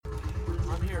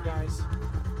here, guys.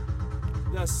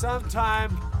 The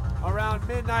sometime around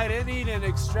midnight in Eden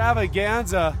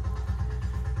extravaganza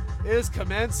is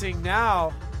commencing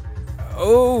now.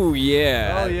 Oh,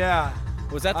 yeah. Oh, yeah.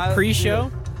 Was that the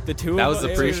pre-show? The two That of was us?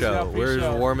 the pre-show. Yeah, We're pre-show.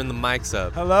 just warming the mics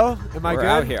up. Hello? Am I We're good?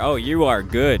 out here. Oh, you are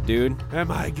good, dude.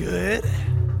 Am I good?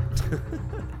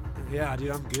 Yeah,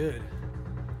 dude, I'm good.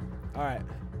 All right.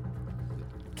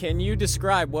 Can you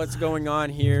describe what's going on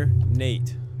here,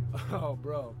 Nate? Oh,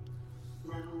 bro.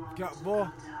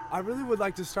 Well, I really would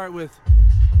like to start with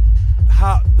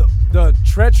how the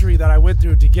treachery that I went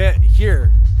through to get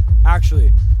here.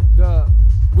 Actually,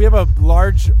 we have a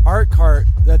large art cart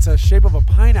that's a shape of a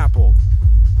pineapple,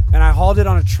 and I hauled it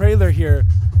on a trailer here.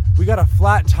 We got a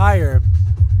flat tire,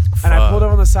 and I pulled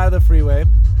up on the side of the freeway.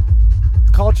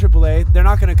 Called AAA. They're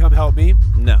not gonna come help me.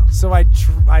 No. So I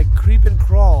creep and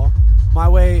crawl my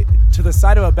way to the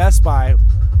side of a Best Buy,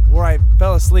 where I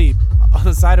fell asleep on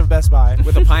the side of Best Buy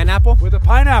With a pineapple? with a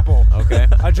pineapple. Okay.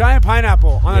 A giant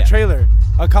pineapple on Yeah. a trailer.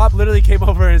 A cop literally came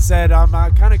over and said, I'm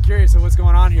kind of curious of what's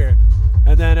going on here.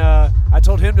 And then I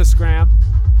told him to scram.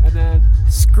 And then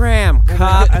Scram,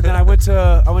 cop. and then I went to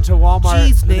Walmart.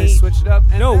 Jeez, and they Nate. switched it up.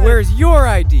 And No, then- where's your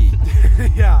ID?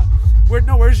 Yeah.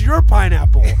 Where's your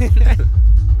pineapple?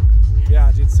 Yeah,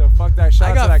 dude. So fuck that. Shout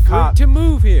I out got to that fruit cop. to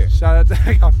move here. Shout out to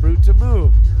I got fruit to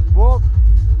move. Well,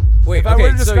 Wait, if I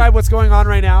were to describe what's going on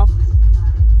right now,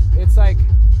 it's like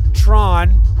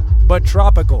Tron, but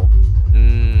tropical.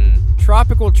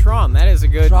 Tropical Tron. That is a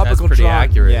good. Tropical That's pretty Tron.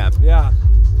 accurate. Yeah. Yeah.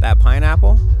 That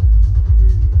pineapple.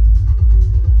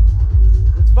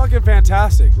 It's fucking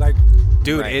fantastic. Like,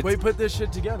 Dude, Right. it's we put this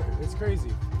shit together. It's crazy.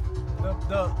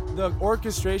 The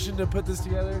orchestration to put this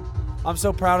together. I'm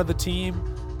so proud of the team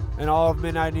and all of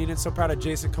Midnight Eden. So proud of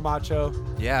Jason Camacho.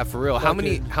 yeah, for real. How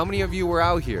many of you were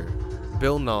out here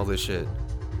building all this shit?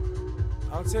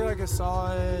 I would say like a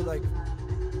solid like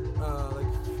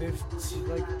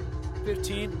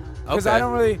 15. Because Okay. I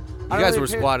don't really. You guys were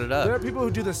squatted up. There are people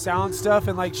who do the sound stuff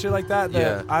and like shit like that.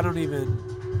 Yeah. I don't even.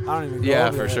 Go Yeah,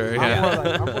 over for that. sure, I'm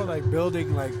yeah. more like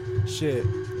building like shit.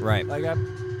 Right. Like there's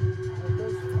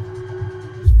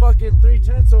fucking 3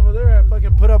 tents over there. I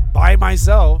fucking put up by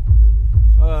myself.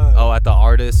 At the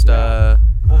artist. Yeah.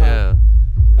 Yeah.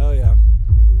 Hell yeah!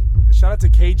 Shout out to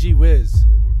KG Wiz.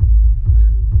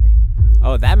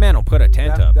 Oh, that man will put a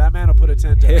tent up. That man will put a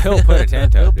tent up. He'll put a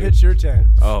tent up, He'll dude. pitch your tent.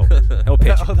 Oh, he'll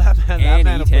pitch. Oh, that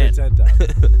man will put a Any tent up.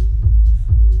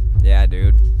 Yeah,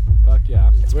 dude. Fuck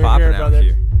yeah! We're Popping here, out brother.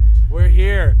 here. We're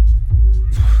here.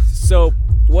 So,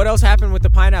 what else happened with the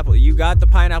pineapple? You got the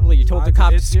pineapple. You told the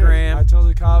cop to It's here. scram. I told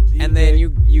the cop. And then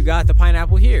you got the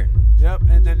pineapple here. Yep.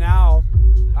 And then now,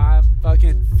 I'm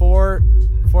fucking four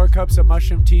cups of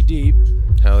mushroom tea deep.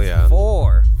 Hell yeah.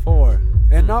 4.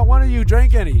 And not one of you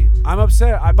drank any. I'm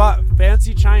upset. I bought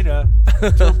fancy china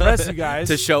to impress you guys.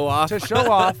 To show off. To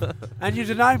show off, and you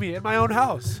deny me at my own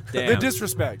house. Damn. The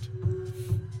disrespect.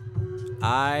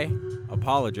 I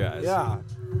apologize. Yeah.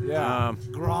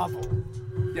 Grovel.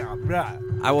 Yeah, right.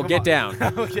 I will Come get on. down. I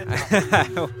will get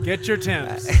down. Get your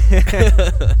Tims.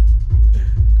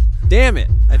 Damn it.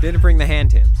 I didn't bring the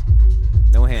hand Tims.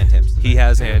 No hand Tims. He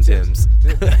has hand Tims.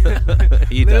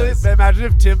 He Literally, does. imagine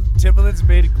if Timberlands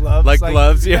made gloves. Like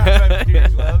gloves, yeah.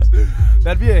 made gloves.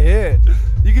 That'd be a hit.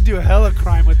 You could do a hella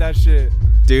crime with that shit.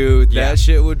 Dude, Yeah. that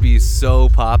shit would be so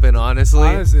poppin', honestly.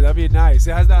 Honestly, that'd be nice.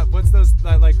 It has that, what's those,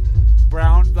 that like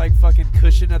brown, like fucking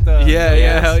cushion at the.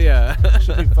 Yeah, hell yeah.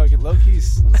 Should be fucking low key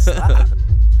slap.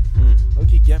 Low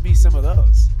key, get me some of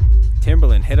those.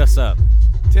 Timberland, hit us up.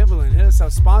 Timberland, hit us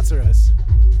up, sponsor us.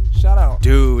 Shout out.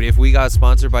 Dude, if we got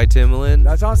sponsored by Timberland,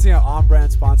 That's honestly an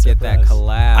on-brand sponsor. Get for that us.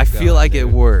 collab. I feel going, like it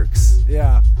dude. works.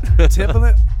 Yeah.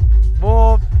 Timberland.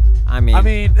 Well, I mean,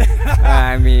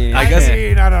 I guess-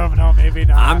 I don't know, maybe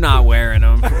not. I'm not wearing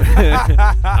them.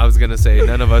 I was gonna say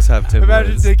none of us have Imagine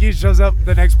Timberlands. Dickie shows up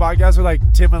the next podcast with like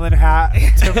Timberland hat.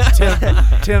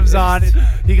 Tim's on.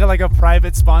 He got like a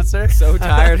private sponsor. So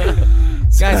tired.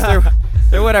 Guys,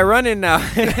 they're what I run in now.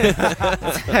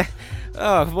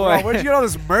 Oh, boy. Bro, where'd you get all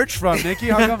this merch from, Nikki?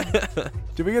 How come?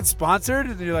 Did we get sponsored?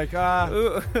 And you're like,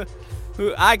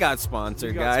 I got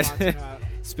sponsored, you got guys. sponsored hat.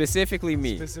 Specifically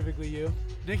me. Specifically you.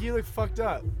 Nikki, you look fucked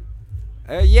up.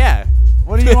 Yeah.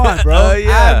 What do you want, bro?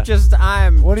 Yeah.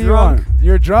 I'm What do you drunk. want?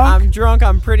 You're drunk? I'm drunk.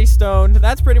 I'm pretty stoned.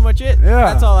 That's pretty much it.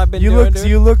 Yeah. That's all I've been you doing. look, dude.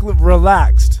 You look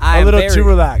relaxed. I a little am too very-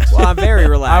 relaxed. Well, I'm very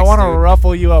relaxed. I want to dude.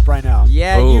 ruffle you up right now.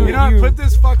 Yeah, Ooh. You know what? Put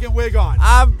this fucking wig on.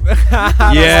 I'm.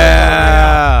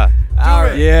 Yeah. All it.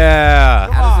 right. Yeah.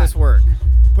 Come How on. does this work?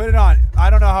 Put it on. I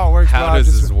don't know how it works. How bro.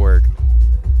 does this work?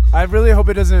 I really hope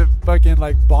it doesn't fucking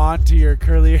like bond to your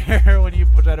curly hair when you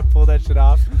try to pull that shit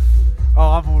off. Oh,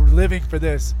 I'm living for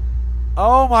this.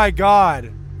 Oh my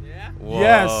God. Yeah.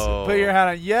 Yes. Whoa. Put your hat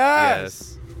on.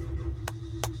 Yes.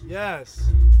 Yes.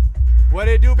 What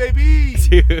it do, baby?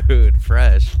 Dude,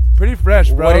 fresh. Pretty fresh,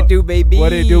 bro. What it do, baby?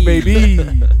 What it do, baby?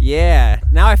 Yeah.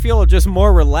 Now I feel just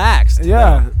more relaxed.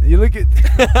 Yeah. You look at.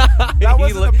 That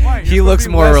wasn't the point. He You're looks supposed to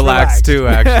be more less relaxed too,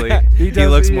 actually. He does-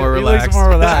 looks more he relaxed. looks more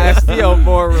I relaxed. feel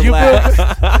more You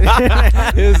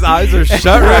relaxed. His eyes are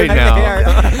shut right They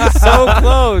now. are so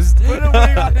closed. Put a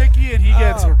wig on Nikki and he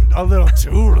gets a little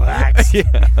too relaxed. Yeah.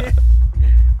 A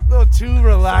little too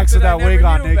relaxed with that Something I wig never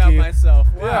on, knew about Nikki. myself.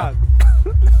 Yeah. Wow.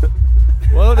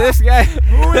 Well, this guy.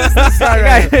 Who is this guy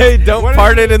right here? Hey, don't What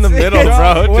part is it in the middle, No,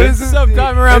 bro. what Just- is this?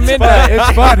 sometime around It's midnight. Fun.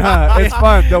 It's fun, huh? It's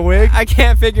fun. The wig. I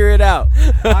can't figure it out.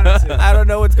 Honestly. I don't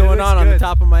know what's It going looks on the good.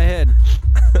 top of my head.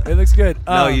 It looks good.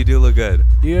 No, you do look good.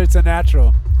 It's a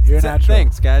natural. You're a natural.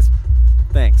 Thanks, guys.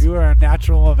 Thanks. You are a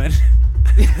natural woman.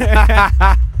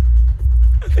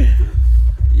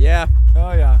 Yeah.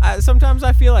 Oh yeah. Sometimes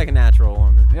I feel like a natural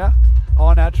woman. Yeah.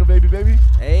 All natural, baby.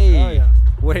 Hey. Oh, yeah.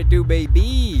 What it do,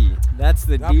 baby? That's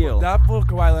the deal. That fool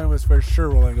Kawhi Leonard was for sure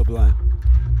rolling a blunt.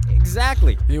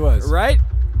 Exactly. He was. Right?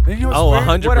 And you know what's Oh,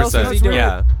 weird? 100%. What else was he doing?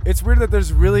 Yeah. It's weird that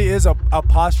there's really is a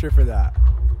posture for that.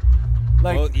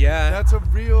 Like, Well, yeah. that's a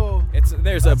real.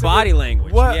 There's a That's body good-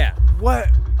 language. What? Yeah. What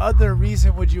other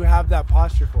reason would you have that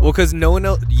posture for? Well, because no one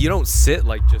else, you don't sit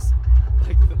like just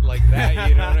like that.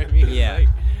 You know what I mean? Yeah. Like,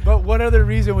 but what other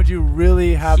reason would you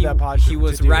really have that posture? He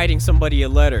was to do? writing somebody a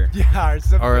letter. Yeah, or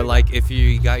something. or like if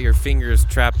you got your fingers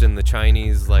trapped in the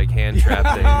Chinese like hand trap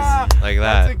things like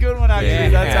that. That's a good one, actually. Yeah.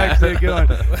 That's actually a good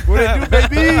one. What do I do,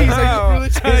 baby? He's like, you really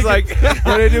trying He's to like, get,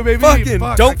 what do I do, baby? Fucking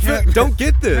Fuck, don't I can't- don't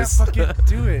get Can't this. fucking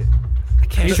do it. I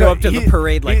can't He's show like- up to the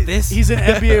parade like this. He's an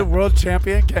NBA world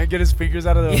champion. Can't get his fingers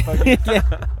out of the fucking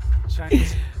Yeah.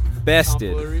 Chinese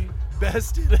Bested. tomfoolery.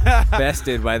 Bested.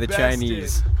 Bested by the Bested.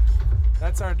 Chinese.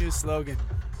 That's our new slogan.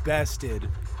 Bested.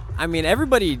 I mean,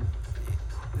 everybody.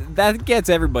 That gets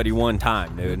everybody one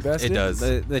time, dude. Bested? It does.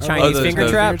 The Oh, Chinese the- finger the-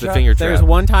 trap. the finger trap. There's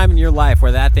one time in your life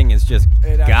where that thing is just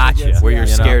It actually gotcha. gets- Where you're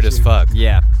Yeah, you know. scared as fuck.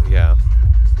 Yeah. Yeah.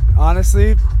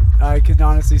 Honestly, I can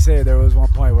honestly say there was one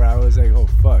point where I was like, oh,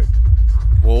 fuck.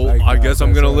 Well, Like, I guess I'm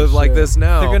that's gonna how live like shit. this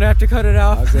now. They're gonna have to cut it I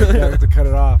off. was like, I have to cut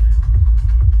it off.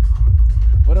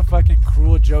 What a fucking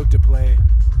cruel joke to play.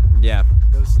 Yeah.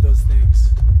 Those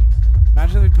things.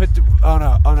 Imagine if we put on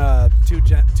a two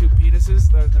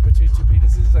penises, between two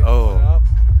penises, like Oh. pull it up.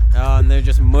 Oh, and they're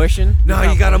just mushing. No,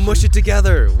 you gotta mush it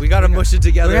together. We gotta mush it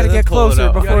together. We gotta and then get pull it closer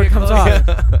up. before it it comes gotta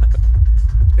get off.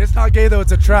 It's not gay though.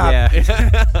 It's a trap. Yeah.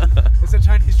 It's a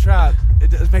Chinese trap.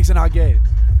 It makes it not gay.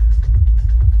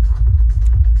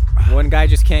 One guy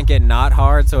just can't get not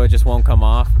hard, so it just won't come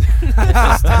off. It's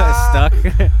just stuck.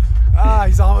 Ah,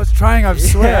 he's almost trying. I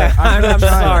swear. Yeah, I'm really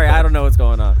trying. sorry. I don't know what's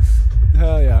going on.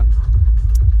 Hell yeah.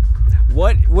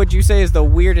 What would you say is the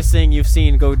weirdest thing you've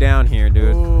seen go down here,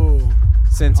 dude? Ooh.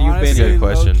 Since you've been Honestly, here? Good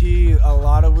question. low-key, a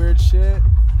lot of weird shit.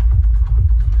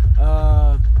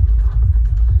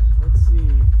 Let's see.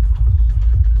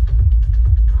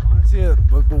 Honestly,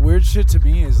 but weird shit to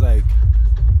me is like,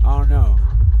 I don't know.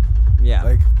 Yeah.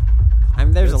 Like, I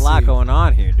mean, there's a let's lot see. going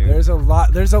on here, dude. there's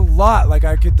a lot. Like,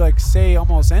 I could like say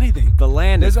almost anything. The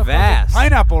land There's is a fucking vast.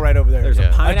 pineapple right over there. There's Yeah.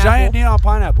 a pineapple. A giant neon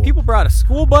pineapple. People brought a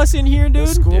school bus in here, The dude.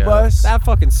 school Yeah. bus. That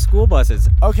fucking school bus is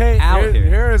Okay, out here.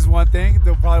 here is one thing.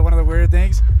 Probably one of the weird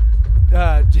things.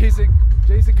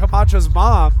 Jason Camacho's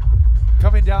mom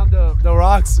coming down the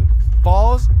rocks,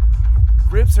 falls,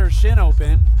 rips her shin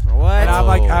open, what? and I'm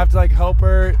like, Oh. I have to like help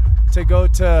her to go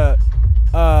to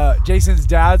Jason's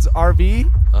dad's RV,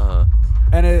 Uh-huh.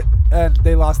 and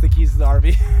they lost the keys to the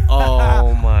RV.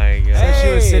 Oh my god. So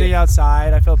she was Hey. sitting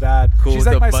outside. I feel bad. Cool She's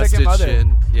with like the my second busted mother.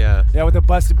 shin. Yeah. Yeah, with the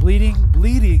busted,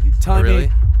 bleeding, telling Really?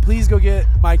 me, please go get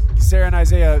my Sarah and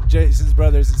Isaiah, Jason's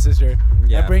brothers and sister,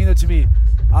 Yeah. and bring them to me.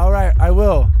 All right, I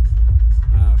will.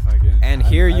 And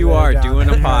here you let her are down. doing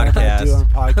a podcast. Doing a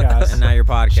podcast. And now you're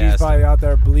podcasting. She's probably out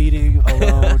there bleeding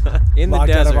alone, In the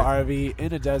locked out of desert. an RV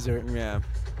in a desert. Yeah.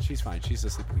 She's fine. She's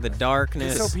asleep. The Just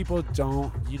darkness. so people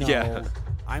don't, Yeah.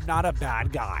 I'm not a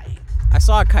bad guy. I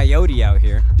saw a coyote out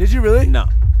here. Did you really? No.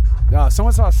 No,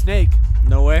 someone saw a snake.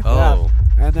 No way. Oh.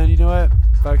 And then you know what?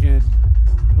 Fucking,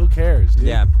 who cares, dude?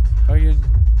 Yeah. Fucking,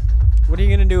 What are you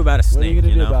gonna do about a snake? what are you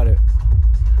gonna do know? about it?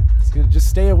 It's gonna just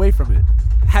stay away from it.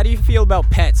 How do you feel about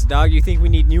pets, dog? You think we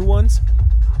need new ones?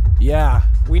 Yeah.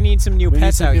 We need some new We need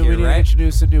pets some out new, here, we need to right?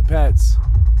 introduce some new pets.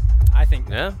 I think.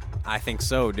 Yeah. I think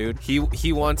so, dude.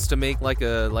 He wants to make like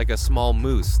a small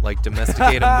moose, like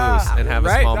domesticate a moose and have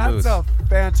Right, a small That's moose. a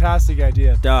fantastic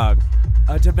idea. Dog.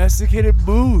 A domesticated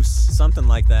moose. Something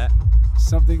like that.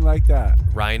 Something like that.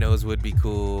 Rhinos would be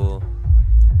cool.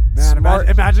 Man, Smart.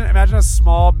 imagine a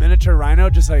small miniature rhino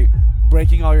just like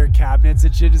breaking all your cabinets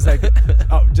and shit. Just like,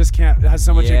 just can't. Has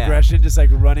so much Yeah. aggression, just like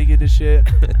running into shit.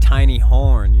 A tiny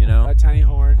horn, you know. A tiny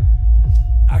horn.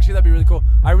 Actually, that'd be really cool.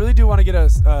 I really do want to get one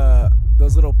of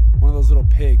those little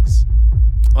pigs.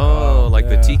 Oh, like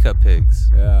the yeah. teacup pigs.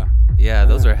 Yeah. Yeah,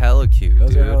 those are hella cute,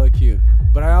 Those dude. are hella cute.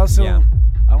 But I also Yeah.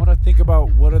 I want to think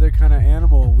about what other kind of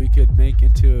animal we could make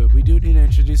into. We do need to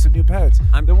introduce some new pets.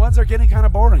 The ones are getting kind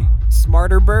of boring.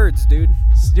 Smarter birds, dude.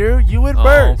 You and Oh.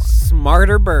 birds.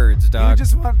 Smarter birds, dog.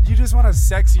 You just want a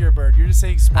sexier bird. You're just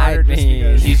saying smarter just mean,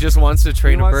 because. He just wants to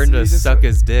train a wants bird to- to he just- suck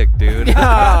his dick, dude.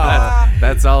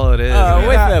 that's all it is. Oh,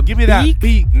 with a Give me that beak?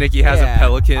 beak. Nikki has Yeah. a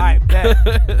pelican. I bet.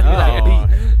 Give me that Oh.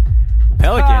 beak.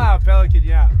 Pelican. Ah, pelican.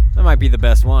 Yeah. That might be the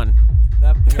best one.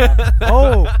 Yeah.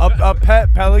 Oh, a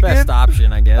pet pelican. Best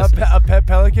option, I guess. A pet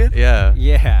pelican. Yeah.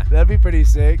 Yeah, That'd be pretty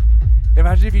sick.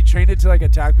 Imagine if you trained it to like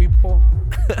attack people.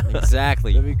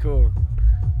 exactly. That'd be cool.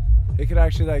 It could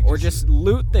actually like. Or just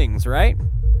loot things, right?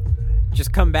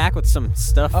 Just come back with some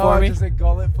stuff for me. just a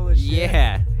gullet full of shit.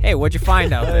 Yeah. Hey, what'd you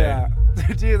find out Oh, there?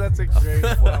 yeah. Dude, that's a great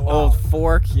wow. Old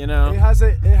fork, you know. It has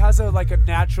a like a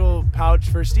natural pouch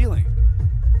for stealing.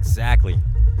 Exactly.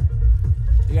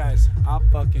 You guys,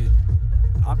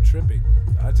 I'm tripping.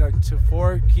 I took to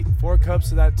four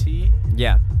cups of that tea,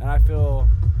 Yeah. and I feel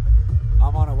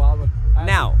I'm on a wild one.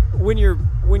 Now, when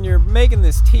you're making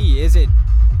this tea, is it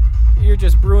you're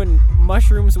just brewing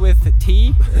mushrooms with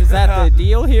tea? Is that the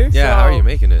deal here? Yeah, how are you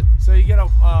making it? So you get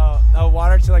a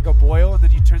water to like a boil, and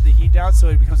then you turn the heat down so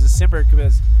it becomes a simmer,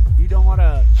 because you don't want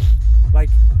to like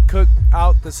cook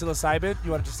out the psilocybin.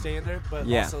 You want it to stay in there, but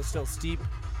Yeah. also still steep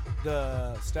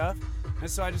the stuff. And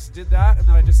so I just did that, and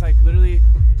then I just like literally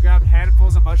grabbed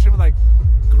handfuls of mushroom, and like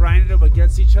grinded them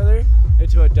against each other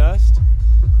into a dust.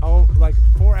 Oh, like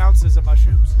 4 ounces of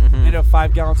mushrooms into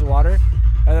 5 gallons of water,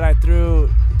 and then I threw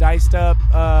diced up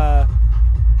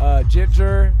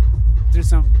ginger, threw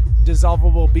some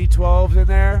dissolvable B12s in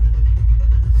there,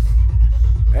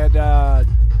 and A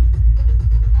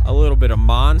little bit of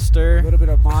Monster. a little bit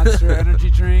of Monster energy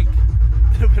drink.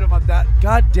 A little bit of that.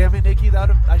 God damn it, Nikki!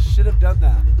 I should have done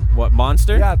that. What,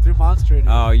 Monster? Yeah, I threw Monster in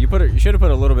it. Oh, you should have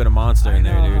put a little bit of Monster in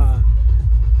there, I know, huh?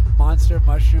 Monster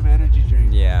mushroom energy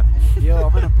drink. dude. Yeah. Yo,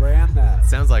 I'm gonna brand that.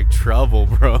 Sounds like trouble,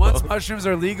 bro. Once mushrooms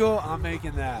are legal, I'm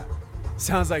making that.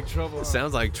 Sounds like trouble.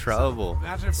 Sounds like trouble.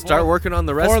 Imagine Start working on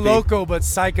the Four recipe. Loco, but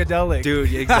psychedelic.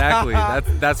 Dude, exactly.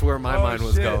 that's where my Oh, mind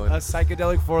was shit. going. A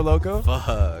psychedelic Four Loco.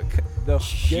 Fuck.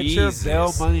 Get your Jesus.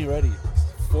 bail money ready.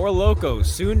 Four Loko,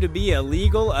 soon to be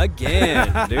illegal again,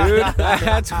 dude.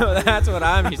 That's what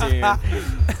I'm hearing.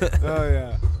 Oh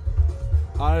yeah.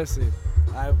 Honestly,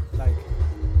 I'm like.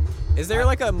 Is there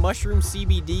like a mushroom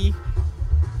CBD?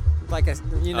 Like a,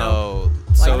 you know? Oh,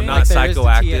 so like, not like there is the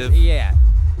psychoactive? yeah.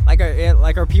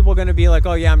 Are people gonna be like,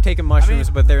 oh yeah, I'm taking mushrooms,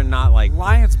 but they're not like,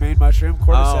 Lion's mane mushroom,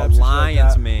 cordyceps. and shit like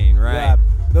lion's that. mane, right? Yeah,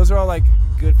 those are all like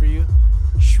good for you.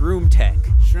 Shroom tech,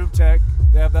 Shroom tech.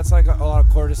 Yeah, that's like a lot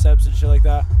of cordyceps and shit like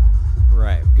that.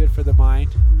 right? Good for the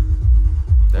mind.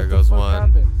 There What the goes fuck one.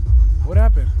 happened? What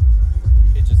happened?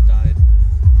 It just died.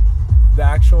 The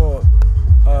actual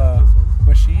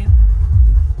machine?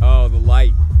 Oh, the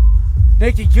light.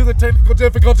 Nikki, cue the technical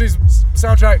difficulties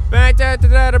soundtrack.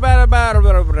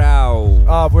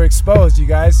 We're exposed, you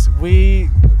guys. We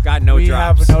Got no we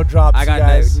drops. have no drops, I got you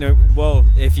guys. no. Well,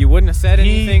 if you wouldn't have said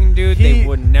anything, dude, they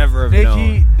would never have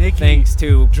known. Nikki Thanks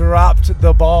to dropped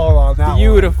the ball on that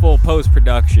beautiful post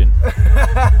production.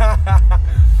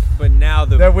 But now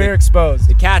one. That we're exposed.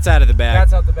 the cat's out of the bag.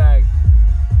 Cat's out the bag.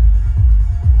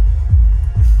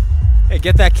 Hey,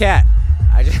 get that cat.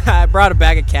 I brought a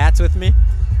bag of cats with me.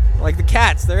 Like the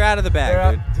cats, they're out of the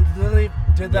bag, dude. Literally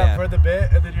did that Yeah. for the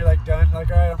bit, and then you're like done. Like,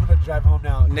 all right, I'm gonna drive home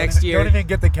now. Next year- don't even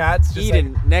get the cats. Just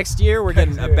Eden, next year we're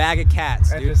getting a Dude. bag of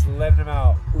cats, and dude. just letting them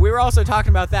out. We were also talking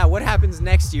about that. What happens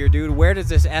next year, dude? Where does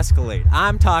this escalate?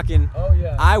 I'm talking. Oh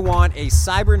yeah. I want a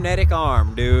cybernetic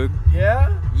arm, dude.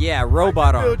 Yeah. Yeah, robot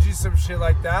I can arm. build you some shit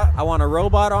like that. I want a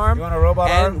robot arm. You want a robot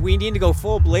and arm? we need to go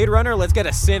full Blade Runner. Let's get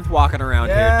a synth walking around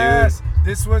here, Yes. dude.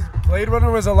 This was Blade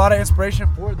Runner was a lot of inspiration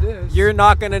for this. You're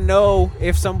not gonna know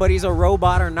if somebody's a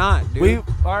robot or not, dude.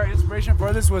 Our inspiration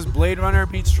for this was Blade Runner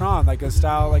meets Tron, like a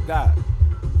style like that.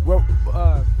 Well,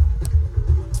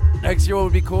 next year what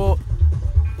would be cool?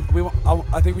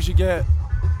 I think we should get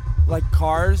like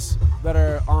cars that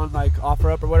are on like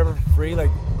OfferUp or whatever for free, like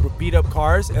beat up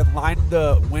cars, and line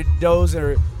the windows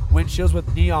or windshields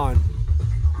with neon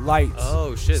lights.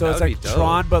 Oh shit, So that it's would like be dope.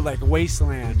 Tron, but like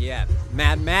wasteland. Yeah,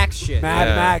 Mad Max shit. Mad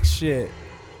Yeah. Max shit.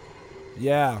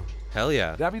 Yeah. Hell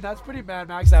yeah. I mean, that's pretty Mad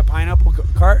Max, that pineapple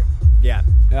cart. Yeah,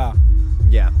 Yeah.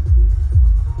 yeah.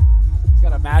 It's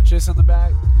got a mattress on the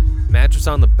back. Mattress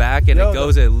on the back, and Yo, it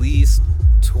goes at least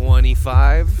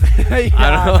 25. Yeah,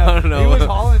 I don't know. He was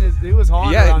hauling He was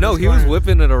hauling. Yeah, around no, his he was corner.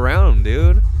 whipping it around,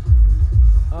 dude.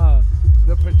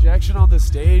 The projection on the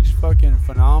stage, fucking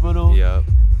phenomenal. Yep.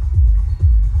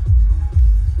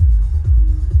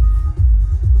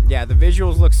 Yeah, the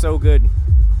visuals look so good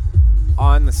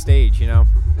on the stage, you know.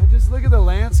 And just look at the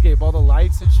landscape, all the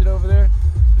lights and shit over there.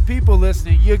 The people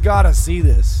listening, you gotta see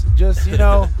this. Just, you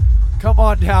know, come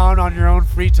on down on your own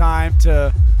free time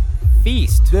to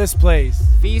Feast. this place.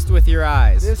 Feast with your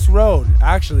eyes. This road,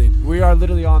 actually, we are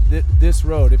literally on this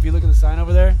road. If you look at the sign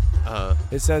over there,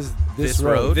 it says this This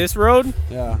road. road? This road?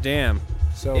 Yeah. Damn.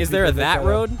 So Is there a people look that up.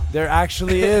 road? There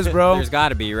actually is, bro. There's got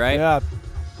to be, right? Yeah.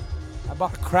 I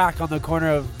bought crack on the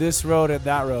corner of this road and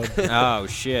that road. Oh,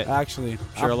 shit. Actually,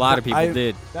 Sure, a lot of people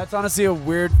did. That's honestly a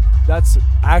weird. That's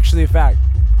actually a fact.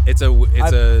 It's a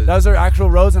Those are actual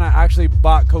roads, and I actually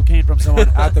bought cocaine from someone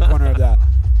at the corner of that.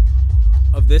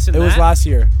 Of this and It that? was last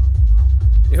year.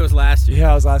 It was last year.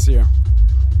 Yeah, it was last year.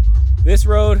 This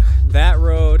road, that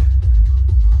road.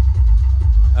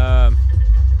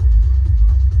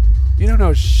 You don't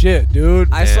know shit,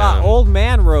 dude. I saw Damn. Old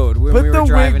Man Road when Put we were the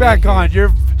driving wig back in here.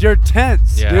 on. You're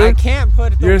tense, Yeah. dude. I can't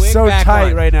put the You're wig so back tight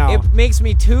on. right now. It makes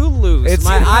me too loose. It's-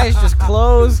 My eyes just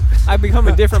close. I become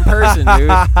a different person, dude.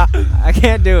 I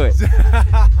can't do it.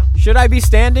 Should I be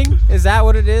standing? Is that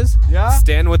what it is? Yeah.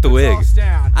 stand with the Let's all wig.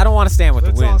 stand. I don't want to stand with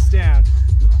Let's the all wind. stand.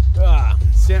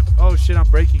 Oh shit! I'm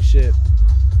breaking shit.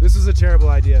 This is a terrible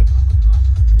idea.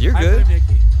 You're I good. blame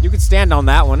Nikki. You could stand on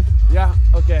that one. Yeah.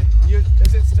 Okay.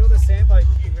 Is it still the same? Like,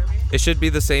 you hear me? It should be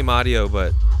the same audio,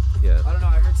 but yeah. I don't know.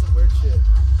 I heard some weird shit.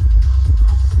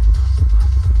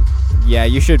 Yeah,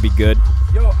 you should be good.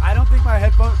 Yo, I don't think my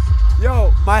headphones.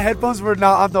 Yo, my headphones were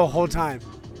not on the whole time.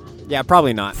 Yeah,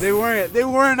 probably not. They weren't. They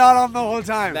were not on the whole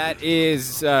time. That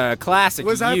is classic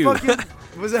was I you. fucking?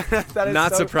 Was that? That is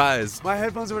Not so, surprised. My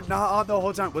headphones were not on the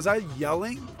whole time. Was I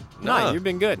yelling? No, No. you've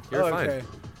been good. You're fine. Okay.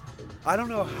 I don't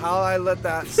know how I let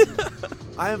that.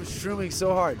 I am shrooming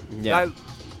so hard. Yeah.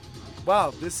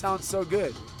 Wow, this sounds so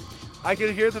good. I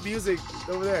can hear the music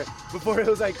over there. Before it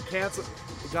was like cancel.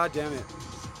 God damn it.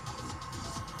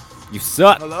 You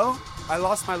suck. Hello? I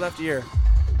lost my left ear.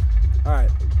 All right.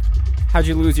 How'd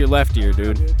you lose your left ear,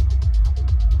 dude?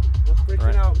 I'm freaking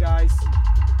Right. out, guys.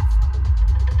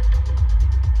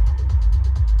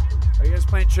 Are you guys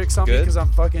playing tricks on me Good. because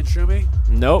I'm fucking shrooming?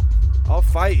 Nope. I'll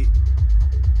fight.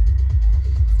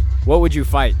 What would you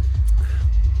fight?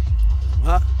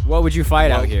 Huh? What would you fight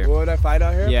out here? What would I fight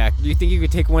out here? Yeah. Do you think you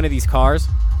could take one of these cars?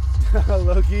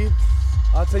 Low-key,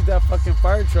 I'll take that fucking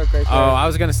fire truck right there. Oh, I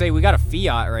was gonna say we got a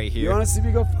Fiat right You here. want to see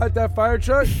me go fight that fire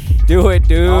truck? Do it, I'll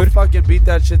dude. fucking beat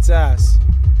that shit's ass.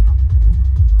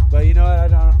 But you know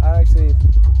what? I actually.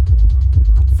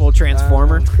 Full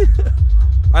transformer.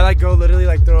 I like go literally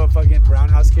like throw a fucking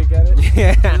roundhouse kick at it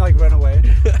Yeah. and like run away.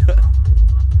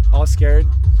 All scared.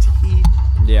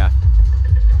 Yeah.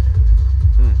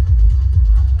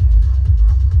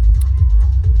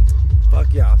 Fuck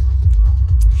yeah.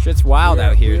 Shit's wild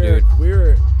out here, dude.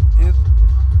 We're in.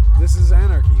 This is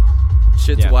anarchy.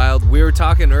 Shit's Yeah. wild. We were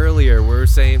talking earlier. We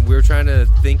were trying to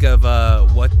think of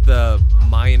what the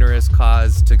minorest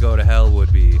cause to go to hell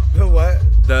would be. The what?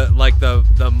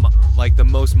 The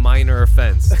most minor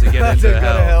offense to get To into go to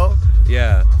hell. hell?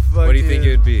 Yeah. What do you think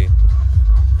Fucking- it would be?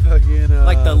 Fucking.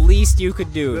 Like the least you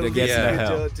could do the to get least Yeah. to you could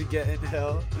hell. do to get in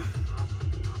hell.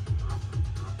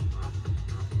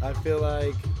 I feel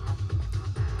like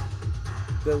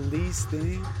the least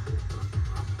thing.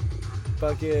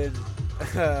 Fucking.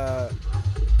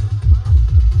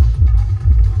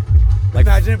 Like-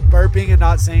 imagine burping and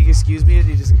not saying excuse me, and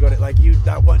you just go to like you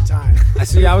that one time.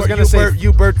 See, I was gonna say-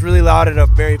 you burped really loud at a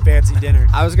very fancy dinner.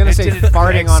 I was gonna and say didn't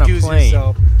farting on a excuse plane.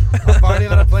 yourself. Farting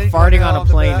on a plane. Farting on a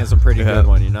plane is a pretty Yeah. good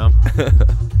one, you know?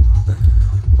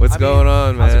 What's I going mean,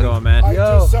 on, man? How's it going, man? I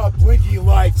Yo. just saw blinky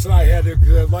lights and I had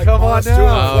to like Come on boss now. to a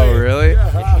Oh, plane. really?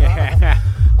 Yeah.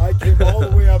 I came all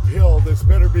the way uphill. This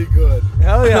better be good.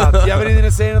 Hell yeah! Do you have anything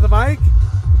to say into the mic?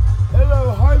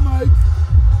 Hello, hi Mike.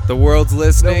 The world's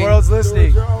listening. The world's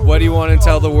listening. What do you want to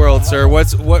tell the world, sir?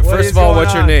 First is of all, going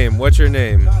what's your on? name? What's your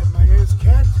name? Hi, my name is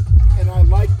Kent, and I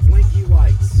like blinky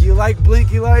lights. You like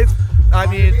blinky lights? I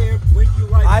mean, am blinky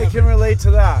light I heaven. can relate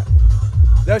to that.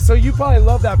 So you probably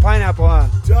love that pineapple, huh?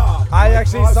 Duh. I My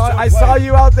actually boss saw. don't I play. saw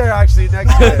you out there actually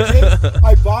next No, to it.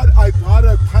 I bought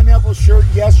a pineapple shirt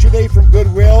yesterday from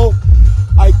Goodwill.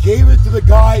 I gave it to the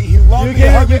guy. He loved You me.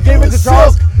 gave hugged it. You gave it was to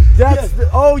Charles. silk. That's. Yes.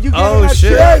 You gave Oh, it that shit.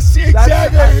 shirt. Yes,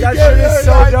 exactly. That shirt is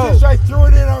so dope. I threw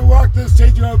it in. I walked the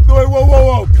stage and I went,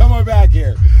 whoa, come on back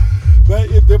here. But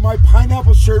my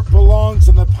pineapple shirt belongs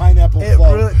on the pineapple It plate.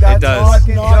 does.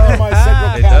 Not in my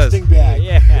central It does. casting bag.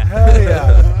 Yeah. Hell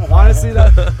yeah. Honestly,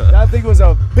 that thing was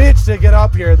a bitch to get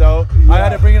up here, though. I had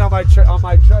to bring it on my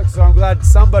truck, so I'm glad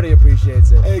somebody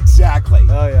appreciates it. Exactly.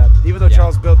 Oh yeah. Even though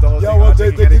Charles built the whole Yeah, thing. well, I'm they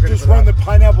taking any could credit just for run the that.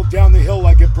 pineapple down the hill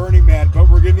like at Burning Man, but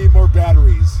we're gonna need more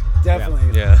batteries.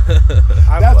 Definitely. Yeah.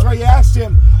 That's why I asked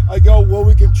him. I go, well,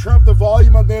 we can turn up the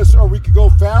volume on this, or we could go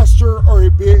faster, or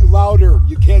it'd be louder.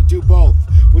 You can't do both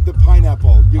with the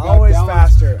pineapple. You got Always balance.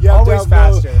 faster. You have to Always have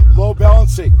faster. Low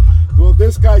balancing. Well,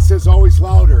 this guy says always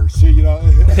louder. So you know.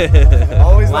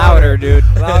 Always Louder, dude.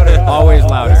 Louder. Always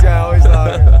louder. This guy always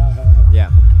louder. Yeah.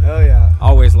 Hell yeah.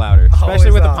 Always louder. Especially Always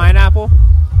with the loud. pineapple.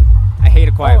 I hate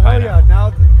a quiet Oh hell pineapple. yeah!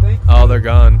 Now, thank you. Oh, they're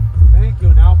gone. Thank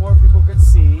you. Now more people can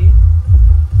see.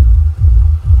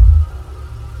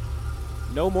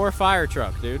 No more fire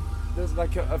truck, dude. There's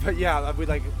like, we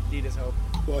like need his help.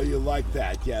 Well, you like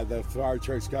that, yeah. The fire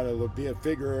truck's got to be a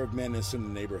figure of menace in the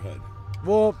neighborhood.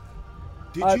 Well,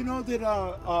 Did you know that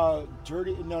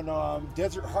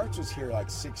Desert Hearts was here like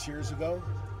 6 years ago,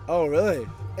 oh really?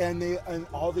 and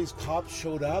all these cops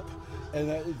showed up, and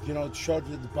showed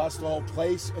the bust the whole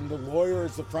place, and the lawyer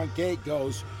at the front gate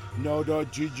goes, "No,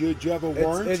 did you have a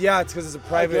warrant?" It's because it's a I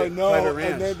private go, no, private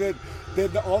ranch. and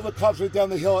then all the cops went down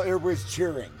the hill. Everybody's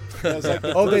cheering. It was like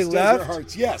the Oh, they first Desert left?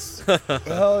 Hearts. Yes.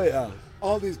 Hell yeah!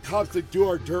 All these cops that do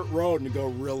our dirt road and go,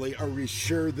 really? Are we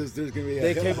sure there's going to be a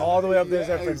They hill?" came all the way up there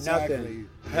Yeah, for exactly. nothing.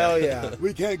 Hell yeah!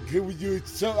 We can't. Can we do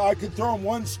so? I could throw them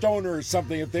one stoner or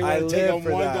something if they I want to take live on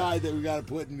for one that. guy that we got to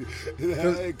put in.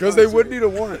 Because they would need a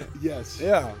warrant. Yes.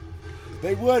 Yeah.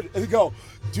 They would. And they go,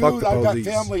 dude, Fuck the I've got police."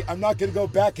 family. I'm not going to go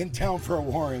back in town for a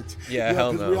warrant. Yeah,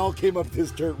 hell because no. we all came up this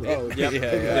dirt road.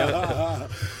 Yeah.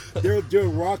 They're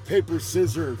doing rock, paper,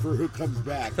 scissors for who comes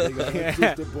back. They go, let's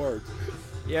just abort.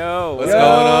 Yo. What's Yo.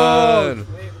 going on? All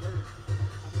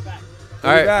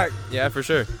We'll be right. back. Yeah, for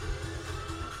sure.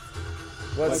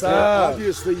 What's But, up?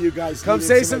 obviously, you guys Come needed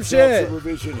say some shit.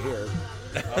 Supervision here.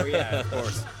 Oh yeah, of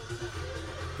course.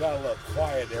 Got a little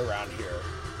quiet around here.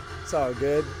 It's all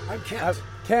good. I'm Kent.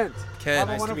 Kent. Ken, Have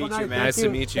a Nice to wonderful meet you, night. man. Thank Nice to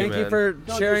meet you, Thank you man. for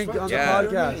No, sharing just on the Yeah.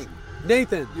 podcast.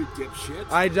 Nathan. You dipshit.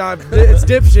 It's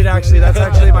dipshit actually. That's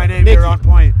actually my name. You're on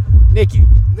point. Nikki.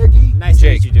 Nikki. Nice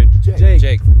Jake. to meet you, dude. Jake.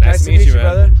 Jake, nice to meet you, man.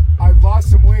 brother. I've lost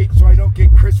some weight so I don't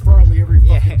get Chris Farley every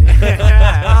fucking day.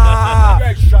 Ah, You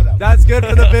guys shut up. that's good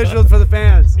for the visuals for the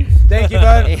fans. Thank you,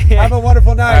 bud. Have a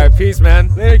wonderful All night. right, peace,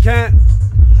 man. Later, Kent.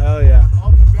 Hell yeah.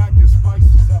 I'll be back to spice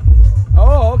this up a little.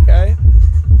 Oh, okay.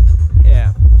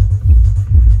 Yeah.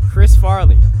 Chris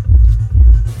Farley.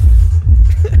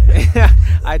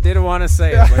 I didn't want to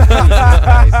say it, but Jesus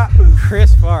Christ.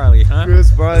 Chris Farley, huh?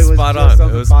 Chris Farley was Spot just on. on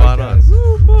It the was spot on. podcast.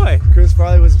 Oh boy. Chris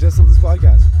Farley was just on this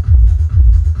podcast.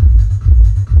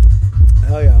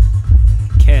 Hell yeah.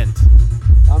 Kent.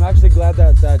 I'm actually glad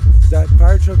that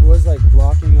fire truck was like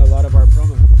blocking a lot of our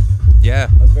promo. Yeah.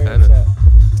 I was very kinda. upset.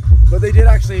 But they did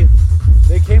actually.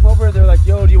 They came over and they're like,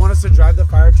 "Yo, do you want us to drive the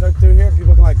fire truck through here?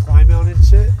 People can like climb on and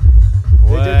shit."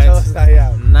 They did tell us that.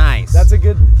 Yeah. Nice. That's a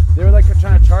good. They were like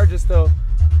trying to charge us though.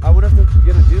 I wonder if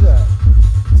they're gonna do that.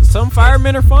 Some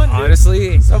firemen are fun, dude.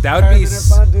 Honestly, Some that would be firemen are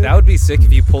fun, dude. that would be sick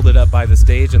if you pulled it up by the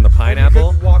stage in the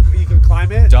pineapple. You can walk. You can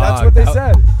climb it. That's Dog, what they that-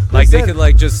 said. Like they said could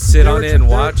like just sit they on were it and they're-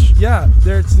 watch. Yeah,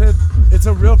 it's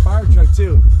a real fire truck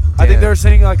too. I think Damn. they were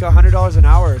saying like $100 an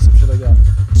hour or some shit like that.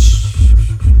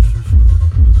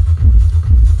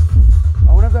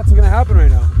 I wonder if that's gonna happen right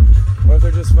now, or if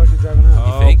they're just fucking driving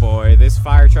out. Oh think? boy, this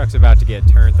fire truck's about to get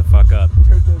turned the fuck up.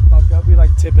 Turn the fuck up. We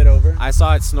like tip it over. I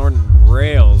saw it snorting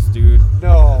rails, dude.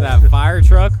 No. That fire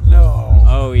truck? No.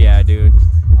 Oh yeah, dude.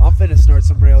 I'm finna snort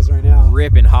some rails right now.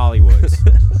 Ripping Hollywoods.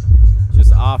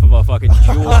 Just off of a fucking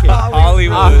jewel kit.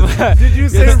 Hollywood. Off- Did you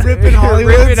say Just ripping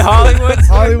Hollywoods? Ripping Hollywoods?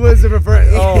 Hollywood's the preferred.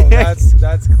 Oh, that's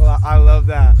I love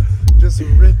that. Just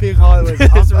ripping Hollywoods.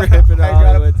 Just ripping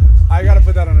Hollywoods. I gotta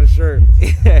put that on a shirt.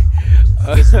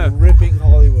 Just ripping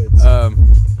Hollywoods.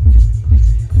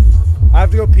 I have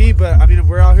to go pee, but I mean, if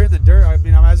we're out here in the dirt, I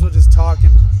mean, I might as well just talk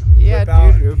and Yeah, rip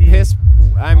out dude. and pee Piss.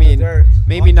 I on the mean, dirt.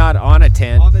 maybe not on a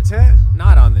tent. on the tent.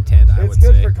 Not on the tent, I It's would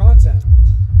good say. for content.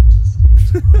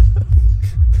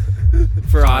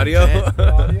 For audio. Content. For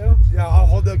audio. Yeah, I'll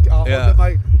hold the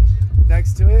mic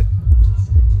next to it.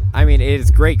 I mean, it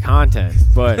is great content,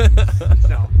 but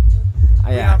No,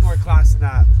 we yeah, have more class than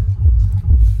that.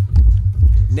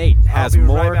 Nate has be right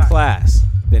more back. class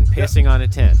than pissing on a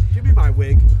tent, Give me my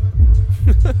wig.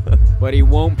 but he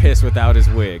won't piss without his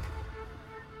wig.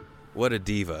 What a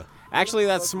diva. Actually,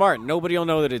 that's smart. Nobody will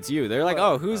know that it's you. They're like,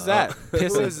 "Oh, who's that? Who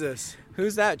is Pissing? this?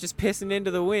 Who's that? Just pissing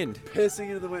into the wind? Pissing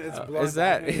into the wind. It's blowing Is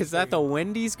that my hair. is that the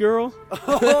Wendy's girl?"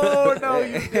 Oh no,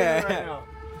 you did it right now.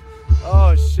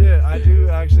 Oh shit! I do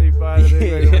actually buy the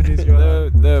big wig when he's going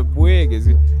up. The wig is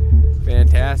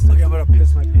fantastic. Okay, I'm gonna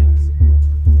piss my pants.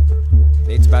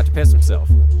 Nate's about to piss himself.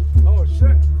 Oh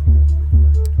shit!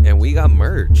 And we got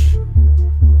merch.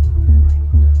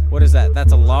 What is that?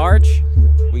 That's a large?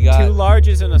 We got 2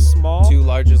 larges and a small? 2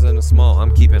 larges and a small.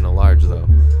 I'm keeping a large though.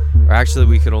 Or actually,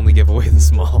 we could only give away the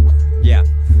small. Yeah.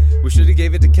 We should have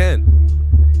gave it to Kent.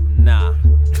 Nah.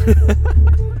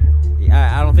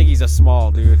 Yeah, I don't think he's a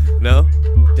small, dude. No?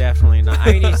 Definitely not.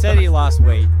 I mean, he said he lost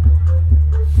weight.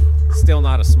 Still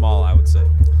not a small, I would say.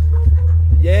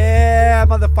 Yeah,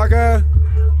 motherfucker!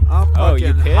 I'm Oh, you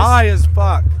fucking pissed? high as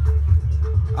fuck.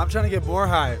 I'm trying to get more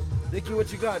high. Nikki,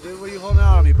 what you got, dude? What are you holding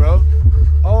out on me, bro?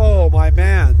 Oh, my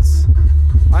mans.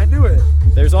 I knew it.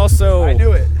 There's also I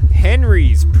knew it.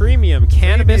 Henry's Premium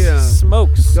Cannabis Premium.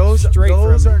 Smokes. Those straight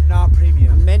are from not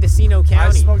premium. Mendocino I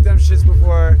County. smoked them shits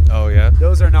before. Oh yeah.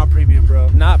 Those are not premium, bro.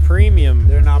 Not premium.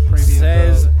 They're not premium,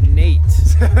 Says Nate.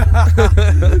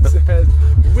 Says,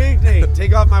 wig Nate.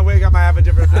 Take off my wig. I might have a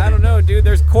different opinion. I don't know, dude.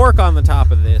 There's cork on the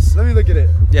top of this. Let me look at it.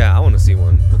 Yeah, I want to see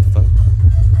one. What the fuck?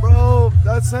 Bro,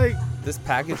 that's like, This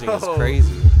packaging is Bro.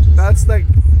 crazy. that's like,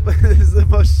 this is the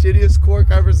most shittiest cork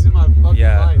I've ever seen in my fucking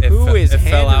Yeah, life. it, Who is it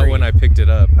fell out Henry? when I picked it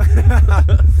up.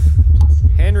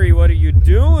 Henry, what are you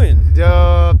doing?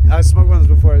 I smoked ones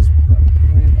before. I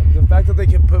mean, the fact that they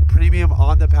can put premium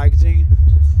on the packaging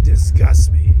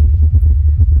disgusts me.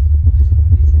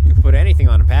 You can put anything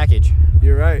on a package.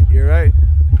 You're right. You're right.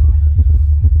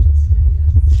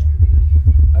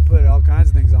 I put all kinds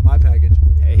of things on my package.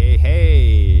 Hey, hey,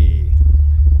 hey.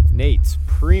 Nate's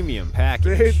Premium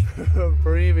Package.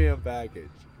 Premium package.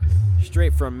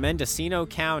 Straight from Mendocino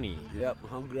County. Yep,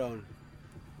 homegrown.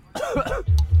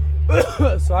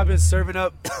 So I've been serving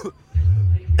up.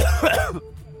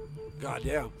 God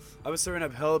damn. I was serving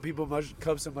up hella people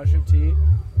cups of mushroom tea.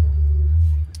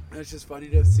 And it's just funny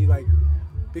to see, like,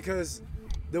 because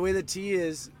the way the tea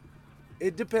is,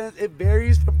 it depends. It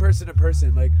varies from person to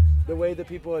person. Like the way the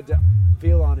people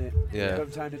feel on it. Yeah.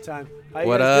 From time to time. How you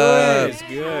What guys up? doing? It's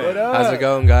good. What up? How's it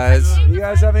going, guys? You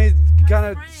guys have any kind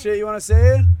of shit you want to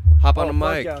say? Hop on the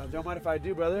fuck mic. Yeah. Don't mind if I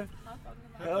do, brother.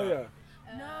 Hell yeah.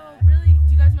 No, really?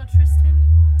 Do you guys know Tristan?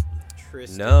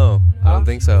 Tristan. No, I don't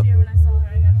think She so. was here when I saw her.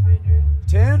 I gotta find her.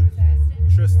 10?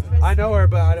 Tristan. I know her,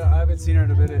 but I haven't seen her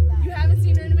in a minute. You haven't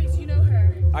seen her in a minute. Do you know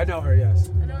her? I know her, yes.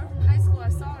 I know her from high school. I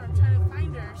saw her. I'm trying to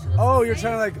find her. She looks Oh, the you're same.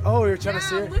 trying to like, you're trying to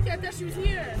see her? Look, I thought she was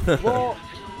here. Well,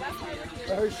 That's why we're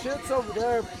here. her shit's over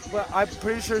there, but I'm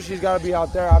pretty sure she's got to be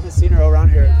out there. I haven't seen her around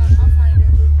here. Yeah, I'll find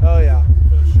her. Oh, yeah.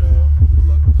 Good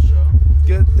luck with the show.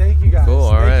 Good. Thank you, guys. Cool,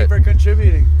 all Thank you right. for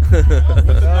contributing.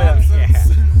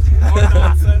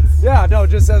 Yeah, no,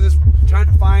 just as it's trying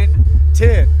to find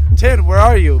Tin. Tin, where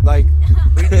are you? Like,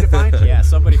 we need to find you. Yeah,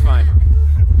 somebody find her.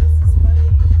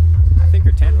 I think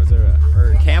her tent was there.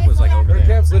 Her camp was like over Her there.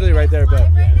 camp's literally right there, but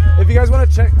if you guys want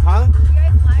to check,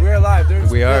 we're live.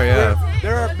 We are, yeah.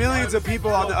 There are millions of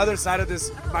people on the other side of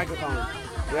this microphone.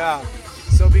 Yeah.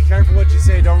 So be careful what you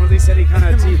say. Don't release any kind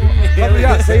of tea.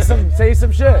 Yeah, say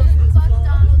some shit.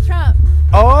 Donald Trump.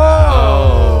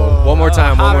 Oh. One more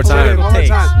time, one more time. One more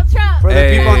time. Donald Trump. For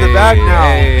the people in the back now.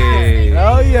 Hey.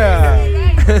 Hell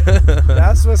yeah.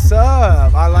 That's what's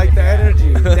up. I like the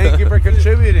energy. Thank you for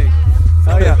contributing.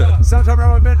 Hell yeah. Sometime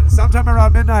around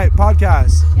midnight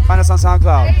podcast. Find us on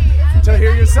SoundCloud. To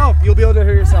hear yourself. You'll be able to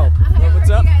hear yourself. What's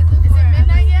up? Is it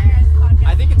midnight yet?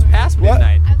 I think it's past What?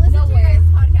 midnight. I've listened to your guys'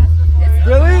 podcast before.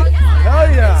 Really?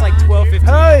 Hell yeah. It's like 12:15.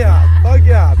 Hell yeah. Fuck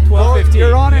yeah. 12:15.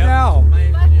 You're on it Yep. now.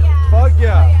 Fuck yeah. Fuck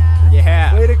yeah.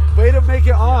 Yeah. Way to make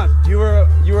it on. You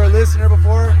were a listener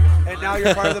before, and now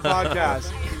you're part of the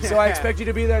podcast. So I expect you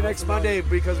to be there next Monday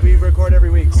because we record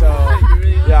every week. So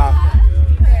yeah.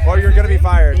 Or you're gonna be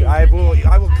fired. I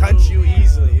will cut you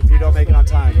easily if you don't make it on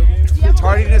time.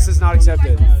 Tardiness is not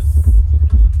accepted.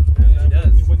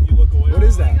 What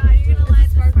is that?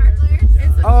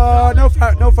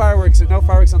 No fireworks. No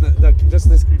fireworks on the just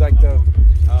this like the.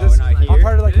 Just, not here? I'm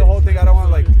part of like the whole thing. I don't want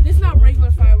like. This is not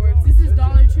regular fireworks. This is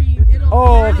Dollar Tree.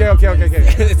 Oh, okay.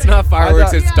 It's not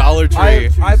fireworks, I it's thought- Dollar Tree.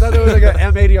 I thought there was like an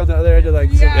M80 on the other end of like.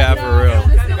 Yeah, for real.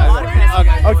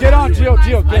 Oh, get on, Gio.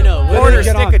 I know. Literally Order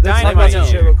get stick on. of Let's talk about dynamite. some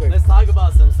shit real quick. Let's talk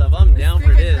about some stuff. I'm down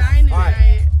for this.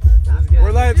 Alright.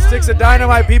 We're lighting sticks of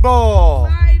dynamite, people.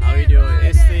 How you doing?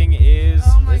 This thing is.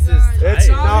 This is It's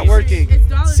tight. not working. It's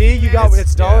Dollar See, Tree, you got guys.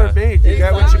 it's dollar Yeah. made. You It's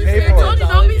get what you pay I told for. you,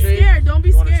 don't be scared. Don't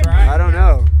be scared. I don't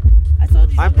know. I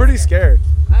told you. I'm pretty scared.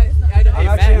 I know. I'm Hey,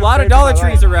 actually A lot of afraid Dollar for my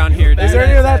Trees life. around here, dude. Is there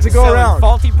any of that to go Selling around?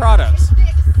 faulty products.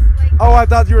 Oh, I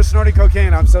thought you were snorting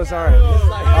cocaine. I'm so sorry.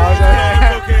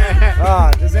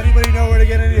 Does anybody know where to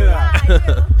get any of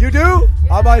that? You do?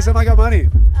 I'll buy some. I got money.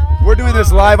 We're doing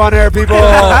this live on air, people.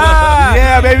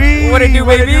 Yeah, baby. What it do,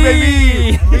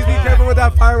 baby? Please be careful with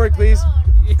that firework, please.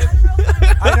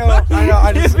 I know.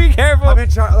 I Just be careful. I'm in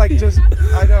charge. Like, just,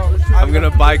 I know. I'm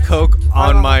gonna buy Coke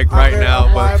on mic right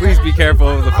now, but please be careful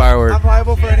of the firework. I'm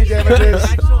liable for any damages.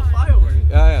 Actual fireworks.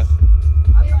 Yeah.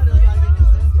 I thought it was like in the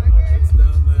center. It's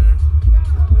down there.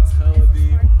 It's hella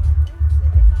deep.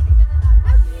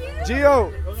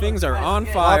 Gio, Things are on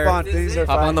hop fire. on. Things are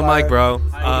Hop on the fire. mic, bro.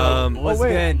 What's wait.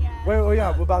 good? Wait, oh yeah,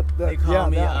 what about the? They call yeah,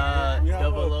 me that. We have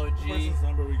double a OG person's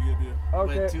number we give you.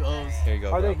 Okay. with 2 O's. Here you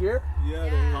go. Are bro. they here? Yeah,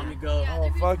 they're Call me Go.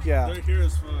 Oh fuck yeah. They're here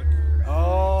as fuck.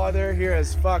 Oh, they're here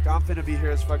as fuck. I'm finna be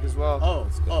here as fuck as well.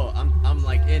 I'm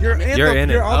like in. You're I'm in. You're the, in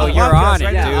it. You're on Oh, the you're podcast on it,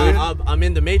 right Yeah, now, dude. I'm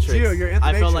in the Matrix. Gio, you're in the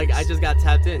I feel like Matrix. I just got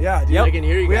tapped in. Yeah, dude. I can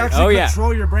hear you We guys. actually Oh, yeah.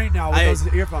 control your brain now with I-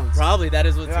 those earphones. Probably that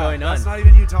is what's Yeah, going on. That's not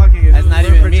even you talking. That's not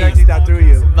we're even me. projecting that through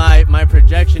you. My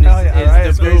projection Hell yeah, is right?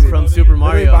 It's the boo crazy. from Super Literally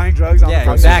Mario. buying drugs on Yeah,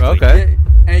 the podcast. exactly. Okay.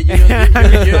 Hey, you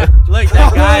look,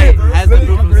 that guy has the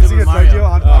boo from Super Mario.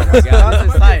 On Oh my podcast. God.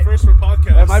 This is Might be tight. a first for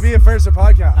podcast. That might be a first for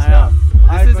podcast. I know.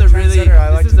 I'm This is a really, trendsetter. I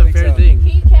like this is to a think fair so.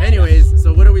 thing. Anyways,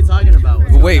 so what are we talking about?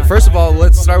 What's going Wait, on? first of all,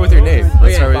 let's start with your name.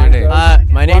 Let's start with your name.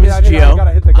 My name is I mean, I Gio.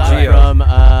 gotta hit the guy. Gio.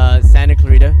 I'm from Santa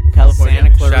Clarita, California.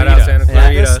 Santa Clarita. Shout out Santa Yeah,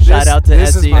 Clarita. Shout out to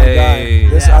this SC. is my Hey. guy.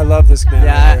 This Yeah. I love this man.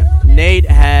 Yeah, Nate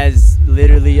has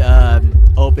literally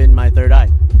opened my third eye.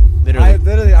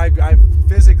 Literally. I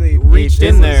physically Reached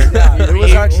in there. Yeah, it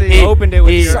was actually. he opened it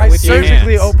with he- your, I with your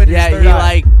surgically hands. opened his Yeah, third he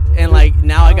eye.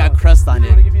 now I got crust on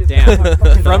it.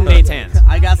 Damn. From Nate's hands.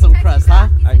 I got some crust, huh?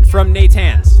 From Nate's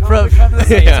hands. From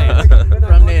Yeah.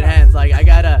 from Nate's hands. Like I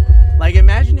gotta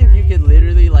imagine if you could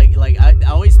literally I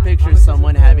always picture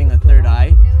someone having a third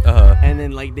eye Uh-huh. and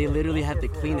then they literally have to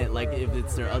clean it like if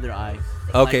it's their other eye.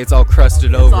 Okay, Like, it's all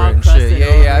crusted it's over all and crusted shit. Yeah,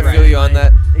 over, yeah, I feel right? you on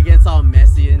Like, that. It gets all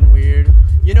messy and weird.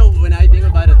 You know, when I think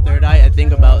about a third eye, I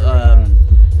think about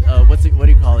what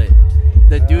do you call it?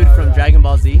 The dude from Dragon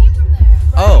Ball Z.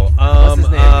 Oh, What's his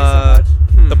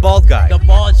name? the bald guy. The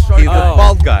bald short He's the guy.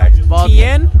 bald guy. Bald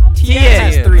Tien? Tien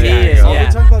has Tien, 3 there you eyes. go. Oh, Yeah.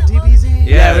 we're talking about DBZ.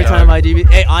 Yeah, we're talking about DB.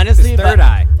 Hey, honestly, His third but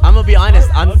eye. I'm gonna be honest.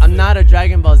 I'm not a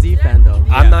Dragon Ball Z fan though.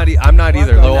 I'm not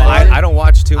either. Though I don't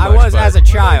watch too much. I was but as a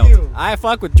child. I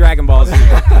fuck with Dragon Ball Z.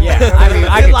 Yeah, I mean,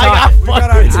 I can Like, talk. I We got our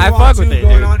fuck with 2 I on fuck 2 with it,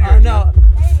 going dude. on here. Oh no.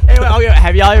 Hey, wait, okay,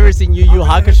 have y'all ever seen Yu Yu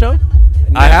Hakusho?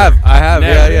 I have. Yeah,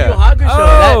 Never. Yu Yu yeah. Hakusho.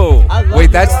 Oh. I love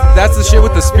Wait, that. that's the shit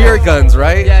with the spirit guns,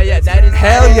 right? Yeah, that is.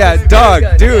 Hell that is yeah, the dog,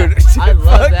 gun, dude. yeah. I love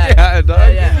Fuck that. yeah,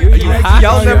 dog. Yeah. Yu Yu Hakusho.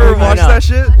 Y'all never I watched know. that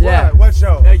shit? Yeah. What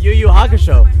show? Yu Yu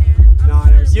Hakusho. No, I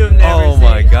never seen You've it. never Oh seen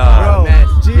my it. God. Oh, man.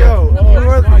 Gio, you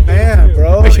are the man,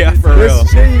 bro. Yeah, for this real.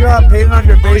 shit you got painted on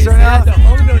your face right now.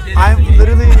 I'm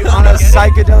literally on a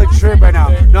psychedelic trip right now.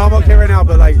 No, I'm okay right now,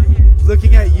 but like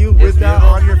looking at you with that beautiful.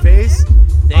 on your face,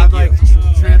 Thank I'm you. like I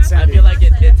transcending. feel like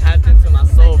it tapped into my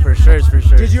soul for sure.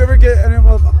 Did you ever get any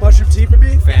mushroom tea from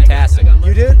me? Fantastic.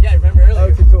 You did? Yeah, I remember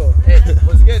earlier. Okay, cool. Hey,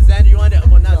 what's good, Xander? You want to?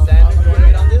 Well, not Xander. You want to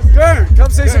get on this? Gurn,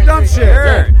 come say some dumb shit.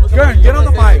 Gurn. Gurn, get on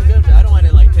the mic. I don't want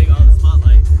to take all the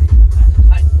spotlight.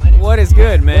 Hi, my name What is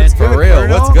good, man? What's For good, real,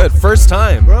 Bruno? what's good? First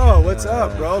time. Bro, what's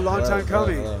up, bro? Long time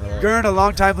coming. Gurn, a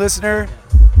long time listener,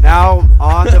 now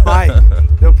on the mic.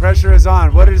 The pressure is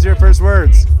on. What is your first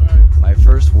words? My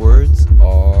first words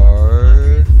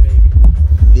are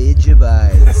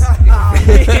Vigibites.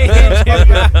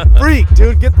 Freak,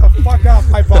 dude, get the fuck off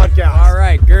my podcast. All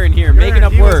right, Gurn here, making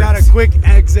up he words. was at a quick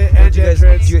exit edge do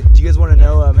entrance. you guys want to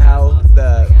know how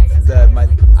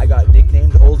I got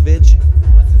nicknamed Old Vig?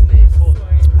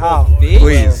 How?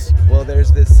 Please. Well,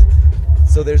 there's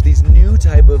these new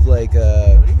type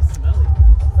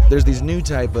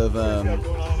of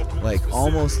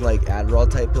almost like Adderall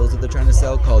type pills that they're trying to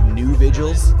sell called New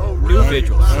Vigils. New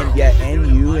Vigils. And yeah,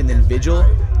 NU and then Vigil,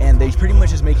 and they pretty much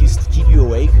just make you keep you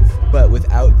awake, but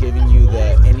without giving you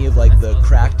any of the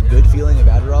cracked good feeling of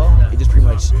Adderall. It just pretty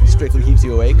much strictly keeps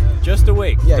you awake. Just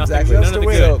awake. Yeah, Nothing, exactly. None of the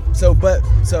good.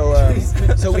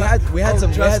 So we had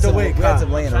some laying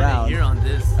trying to around, hear on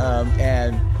this.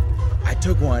 and I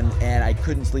took one and I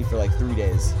couldn't sleep for like 3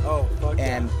 days, Oh, fuck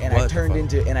and What I the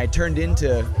turned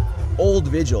into Old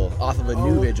Vigil off of a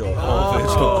New Vigil. Oh,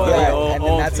 Vigil. the Yeah, old- and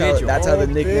old that's Vigil. how the Old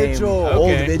nickname Vigil.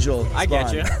 Old Okay. Vigil. I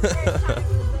get you.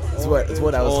 It's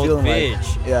what I was Old feeling Vig. like.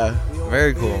 Yeah.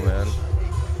 Very cool, man.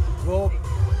 Well,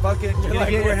 fucking, you gonna like,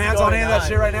 get your what's hands on going any of that on?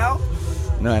 shit right now?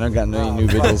 No, I don't got any new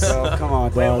Fuck, vigils. bro, come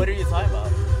on, Wait, dog. what are you talking about?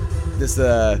 This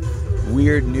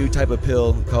weird new type of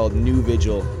pill called New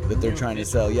Vigil that they're trying to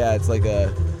sell. Yeah, it's like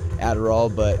a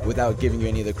Adderall, but without giving you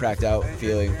any of the cracked out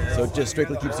feeling. So it just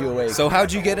strictly keeps you awake. So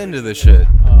how'd you get into this shit?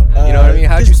 Uh, You know what I mean?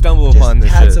 How'd you stumble just upon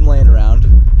this had shit? some laying around.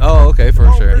 Oh, okay, for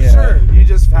sure. For Yeah. sure. You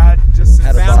just had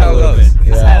Had a That's how it bottle of goes. it.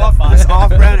 Yeah. this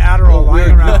off-brand Adderall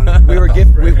lying around. we were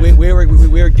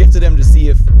gifted them to see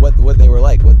if what they were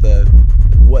like, what the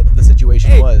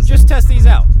situation Hey, was, just test these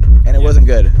out. and it wasn't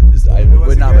good. I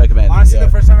would not recommend. Honestly, yeah.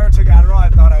 the first time I ever took Adderall, I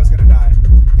thought I was gonna die.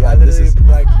 Yeah, I this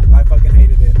literally, is- I fucking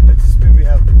hated it. It just made me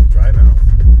have dry mouth.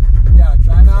 Yeah,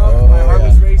 dry mouth. Oh, my heart yeah.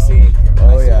 was racing.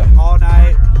 Oh, I yeah. slept all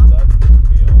night.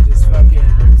 Just fucking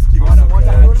on a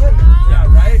bad trip.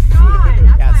 Yeah, right?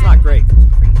 Yeah, it's not great.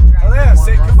 Oh yeah,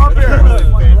 come up here.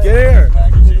 Get here.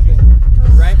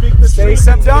 Right? Say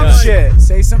some dumb shit.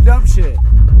 Say some dumb shit.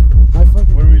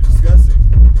 What are we discussing?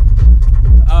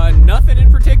 Nothing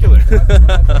in particular. How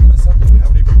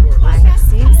many people are I listening? have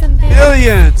seen some things.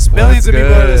 Millions of people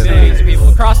are good. listening. Millions of people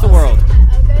across the world.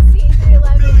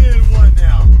 Million and one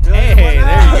now. Hey, there you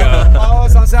go. Follow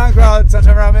us on SoundCloud,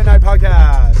 Sunshine Around Midnight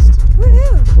Podcast.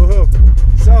 Woohoo.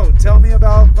 So, tell me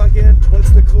about fucking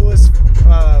what's the coolest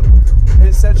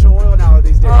essential oil now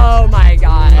these days? Oh my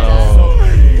god.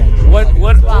 What?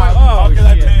 Wow. Oh,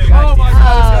 that shit. pig. God Oh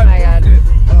damn. my god.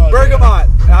 Bergamot.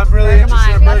 I'm really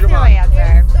interested in Bergamot. That's the bergamot.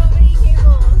 answer. So many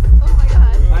cables. Oh my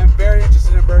god. I'm very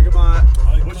interested in bergamot.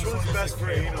 Which one's best for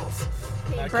anals?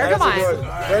 Bergamot.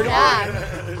 Bergamot.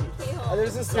 Yeah.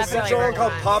 There's this Definitely essential oil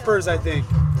called bergamot. poppers, I think.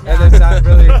 And it's not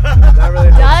really. Not really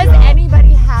Does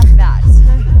anybody have that?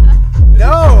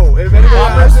 No. If anyone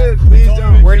has it, please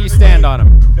don't. Where do you stand on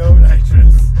them? No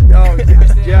nitrous. Oh,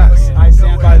 yes, I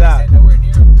stand by that. Nowhere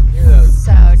near those.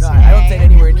 So No, today, I don't stand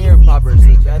anywhere near poppers.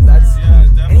 That's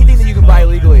anything that you can buy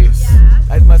legally.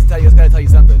 I must tell you, it's gotta tell you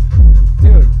something.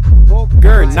 Dude.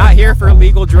 Gern, not here for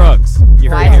illegal drugs. You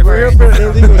heard it here We're here first. for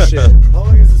illegal shit. How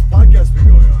long has this podcast been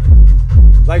going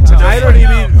on? Like tonight, or do you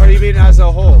mean as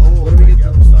a whole? What do we get?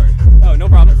 I'm sorry. Oh, no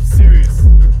problem. I'm serious.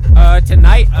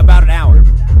 Tonight, about an hour.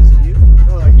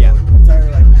 Yeah.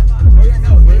 Oh yeah,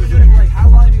 no. They've been doing it for like how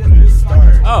long have you guys been doing this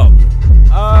podcast? Oh,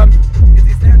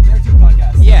 It's their two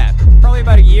podcasts. yeah, probably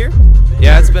about a year.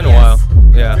 Yeah, it's been a while.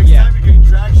 Yeah. Next Yeah. time you're getting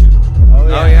traction.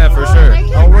 Oh yeah, for sure.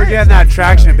 Oh, we're getting that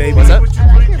traction, baby. What's that? What you I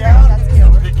like put your down, bird, that's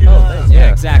cute. pick it up.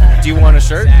 Yeah, exactly. Do you want a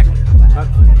shirt? Exactly.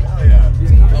 Oh,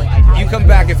 yeah. You come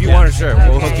back if you want a shirt.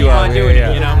 We'll hook you Keep up. on doing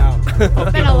it, you know.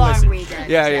 It's been a long weekend.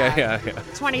 Yeah, yeah.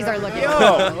 20s are looking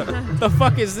Yo, the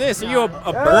fuck is this? Are you a bird?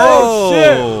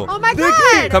 Whoa! Oh my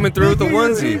god. Coming through with the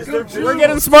onesie. We're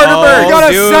getting smarter Oh, birds. We got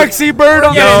a dude. sexy bird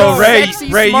on Yo, Yes, Ray,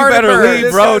 sexy, Ray, you smart better bird.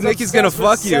 leave, bro. This guy's Nikki's gonna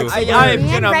obsessed with fuck you. sexy I am Me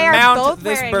and gonna Ray are mount both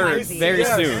this wearing bird onesies. very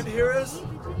Yeah, soon. and here is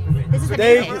This is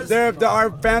amazing.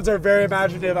 Our fans are very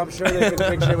imaginative. I'm sure they can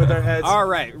picture it with their heads. All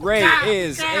right, Ray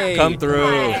is a Come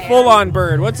through. full-on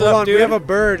bird. What's Hold up, on, dude? we have a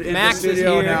bird in Max the is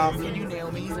studio here. now. Can you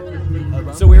nail me?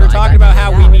 So we were talking about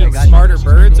how we need smarter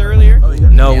birds earlier.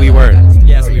 No, we weren't.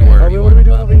 Yes, we Oh, were. wait, what are we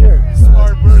doing over here?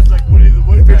 smart birds like Woody the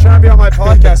Woodpecker. If you're trying to be on my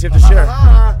podcast, you have to share.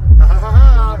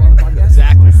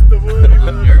 Exactly. The Woody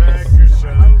Woodpecker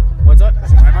show. What's up?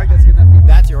 My mic that's getting that feedback.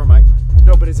 That's your mic.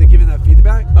 No, but is it giving that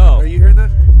feedback? Oh. Are you hearing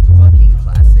that? Fucking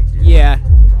classic, dude. Yeah.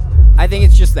 I think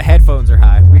it's just the headphones are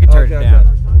high. We can turn Okay, it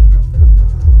down.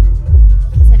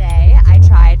 Today, I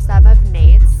tried some of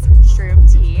Nate's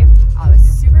shroom tea. I was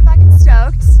super fucking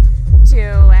stoked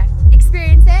to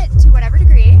experience it to whatever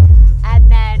degree. And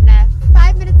then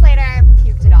 5 minutes later,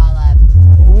 puked it all up.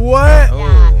 What? Oh.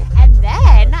 Yeah. And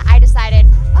then I decided,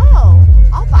 oh,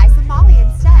 I'll buy some Molly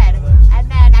instead. And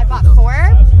then I bought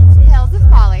 4 pills of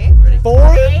Molly.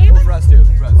 4? Babe, For us too.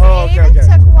 For us. Oh, okay, Babe okay.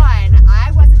 took 1.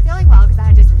 I wasn't feeling well because I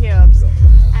had just puked.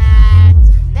 And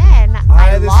then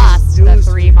I this is lost the news.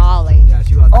 3 Molly. Yeah,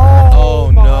 she lost.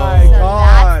 Oh, my no. So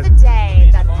God. that's the day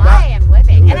that I am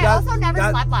living. And I that- also never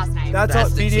that- slept last night. That's That's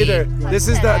all, the me tea. neither. This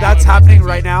is Today. that's happening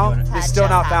right now. That It's still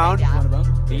just not happened, found.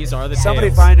 yeah. These are the Somebody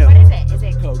tails. find What him. is it? Is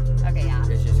it Coke. Okay, yeah.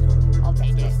 It's just Coke. I'll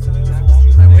take it.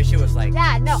 I wish it was like.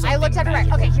 Yeah, no, I looked something everywhere.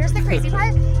 magical. Okay, here's the crazy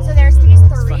part. So there's these 3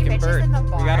 fucking bitches bird. in the We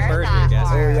bar got a bird that here, guys.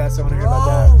 Oh are yeah, someone heard about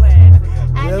that. rolling.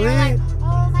 And Really? they're like,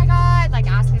 oh my god, like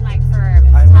asking like for I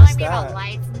telling missed me that. about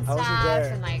lights and I wasn't stuff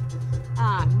there. and like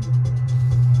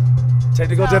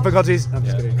Technical So- difficulties. I'm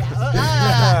just kidding. and sorry,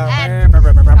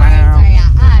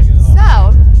 yeah.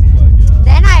 So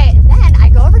then I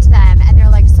go over to them and they're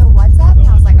like, so what's up? And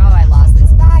I was like, oh, I lost this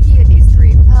baggie with these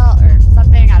 3 pills or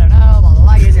something. I don't know. Blah blah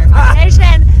blah. Use your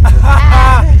imagination.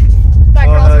 And the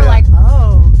girls were yeah. like,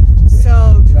 oh,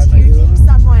 so do you think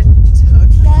someone took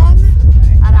them?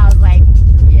 And I was like,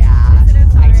 yeah,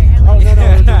 I do. Oh no,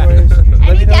 no worries. Let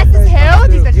me know guesses if they who? come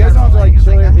These through. bitches You guys are know, like, rolling.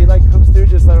 Julia, if he like comes through,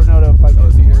 just let him know to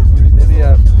fucking. Maybe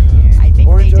I think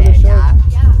Orange they on the did, show? yeah.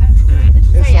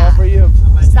 it's yeah. all for you.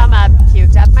 Some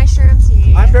puked up my shroom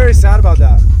tea. I'm very sad about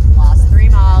that. Lost 3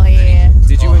 Molly.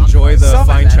 Did you enjoy the Some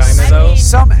final find China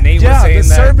though? Nate was saying the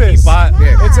that service. he bought.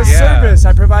 It's a service.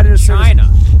 I provided a service. China.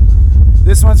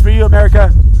 This one's for you,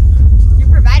 America. You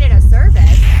provided a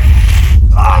service.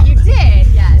 Well, you did,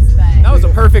 yes, but. That was a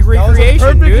perfect That was a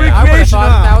recreation, perfect dude. I would have recreation,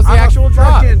 thought that was the I'm a actual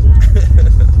drop.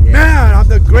 fucking- Man, I'm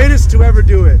the greatest to ever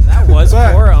do it. That was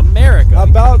But for America.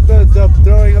 About the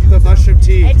throwing up the mushroom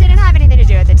tea. It didn't have anything to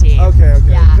do with the tea. Okay.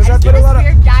 Yeah, I Because I just put get a lot this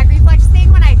of weird gag reflex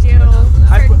thing when I do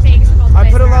certain things. From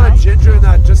I put a lot of ginger in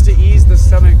that just to ease the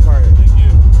stomach part.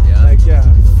 Yeah. Like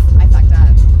I fucked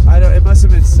up. I don't. It must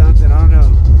have been something. I don't know.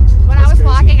 When I That's was crazy.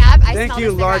 walking up, I Thank smelled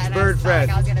you, a large cigarette, bird and Fred.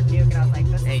 I was gonna puke, and I was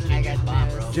like, "This Hey, is not ginger's good bomb,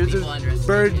 news." bro. Ginger's People underestimate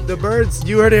bird. ginger. The birds.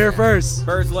 You heard it here first.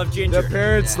 Birds love ginger. The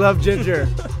parrots Yeah. love ginger.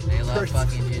 They love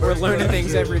fucking ginger. We're learning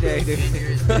things every day, dude. Ginger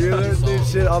is You learn soul. new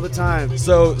shit all the time.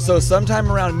 So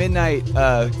sometime around midnight,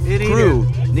 In crew,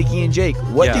 Nikki and Jake,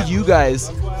 what Yeah. do you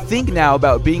guys think now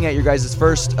about being at your guys'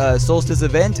 first Solstice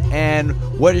event, and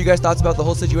what are you guys' thoughts about the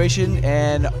whole situation,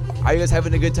 and are you guys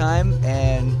having a good time?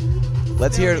 And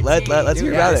let's hear let's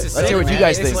hear about this it. is Let's hear what sick, you man.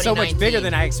 guys It's think. so much bigger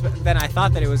than I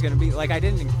thought that it was gonna be. Like I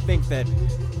didn't think that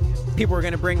people were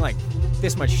gonna bring like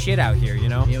this much shit out here. You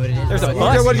know? You know what it is? There's a What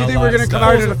bus. What do you think we're gonna come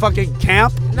out here to fucking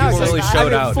camp? No, People really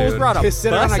showed out, fools dude. brought a Just sit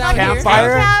bus on a out here.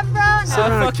 campfire? Yeah, bro. No. Sit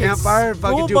on a fucking campfire and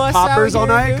fucking school do bus out poppers all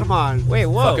here, night? dude. Come on. Wait,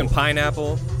 whoa. Fucking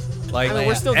pineapple. Like I mean,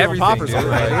 we're still doing everything, poppers dude. all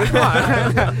night. Like,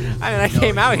 Come on. I mean, I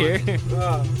came out here.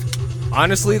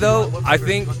 honestly though, I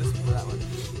think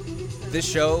this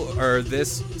show or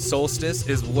this solstice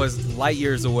was light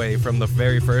years away from the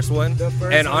very first one. The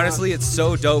first And one. honestly, it's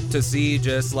so dope to see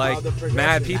just like the progression.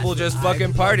 mad people just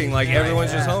fucking partying. Like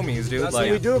everyone's just homies, dude. That's Like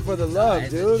what we do it for the love,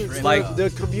 it's a dude. It's trip. like the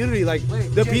community, like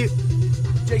the people.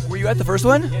 Jake, were you at the first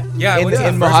one? yeah, I in- went to the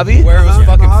in first Mojave? where it was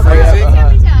fucking Mojave.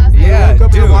 freezing. Yeah, woke up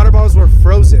and dude. the water bottles were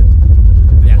frozen.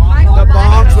 The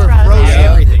bombs were frozen.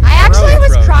 Yeah, everything. I actually was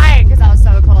Frozen. crying because I was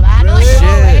so cold. I had to like Really?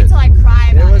 go away Shit. to like cry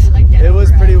about it. Like, get It was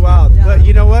over pretty wild. Yeah. But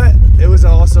you know what? It was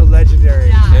also legendary.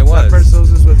 Yeah. It was. That first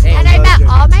solstice was And I met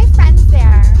legendary. all my friends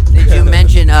there. Did you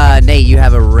mention, Nate, you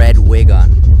have a red wig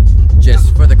on?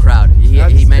 Just for the crowd. He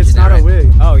It's mentioned not that, a right?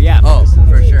 wig. Oh yeah. Oh,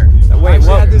 for sure. I Wait,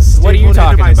 actually had this what are you stapled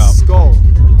into talking my about? Skull.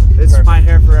 It's Perfect. my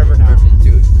hair forever now. Perfect,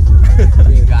 dude.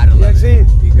 You gotta love actually- it.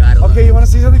 You gotta love Okay, you want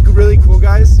to see something really cool,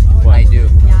 guys? it. I do.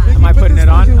 Yeah. Am I Put putting this it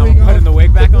on? fucking I'm wig putting the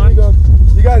wig back Put the on? wig on.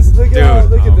 You guys, look Dude. at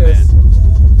look Oh, at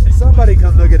this. Somebody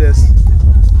come look at this.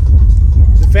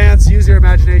 The fans, use your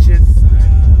imagination.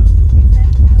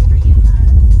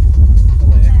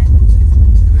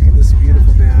 Look at this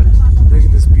beautiful man. Look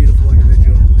at this beautiful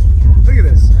individual. Look at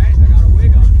this.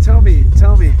 Tell me.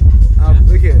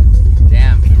 Look at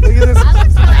Damn. look at this. That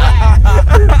looks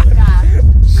really yeah.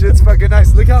 Shit's fucking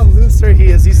nice. Look how looser he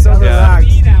is. He's so relaxed.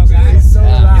 He's so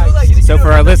relaxed. So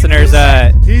for our listeners,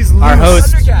 He's our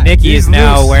loose. host Nikki He's is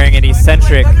now loose. wearing an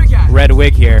eccentric red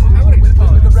wig here. A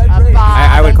bob.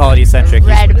 I would call it eccentric.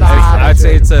 Red bob. I'd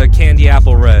say it's a candy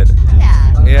apple red.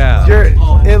 Yeah. Yeah. You're,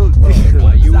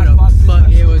 You would have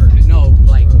fucked. It was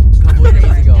like a couple of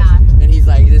days ago, Yeah. and he's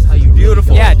like, "This is how you."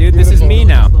 Beautiful. Yeah, dude. This is me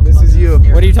now. this is you.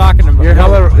 What are you talking about? You're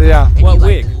hella, yeah. What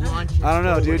wig? I don't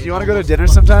know, dude. You want to go to dinner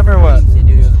sometime or what?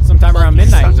 Sometime around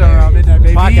midnight. Sometime around midnight,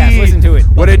 baby. Podcast. Listen to it.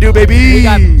 What it do, baby? We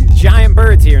got giant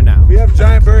birds here now. We have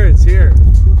giant birds here,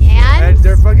 and And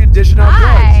they're fucking dishing out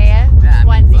drugs. I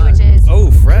onesie, which is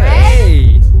Oh, fresh.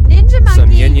 Hey, Ninja Monkey.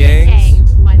 Some yin yangs. Yang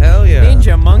onesie. Hell yeah.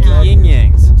 Ninja Monkey Yin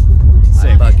Yangs. I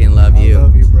Sick. fucking love I you.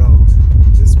 love you, bro.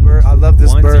 This bird, I love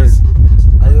this Onesies. bird.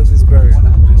 I love this bird.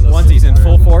 Onesies in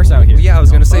full force out here. Yeah, I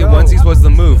was gonna say Oh. onesies was the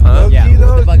move, huh? Yeah. Low-key, What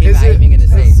though, the fuck is am I it- even gonna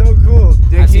say? It's so cool.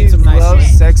 I've seen Dickie some nice loves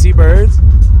shit. sexy birds,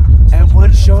 and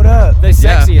one showed up. The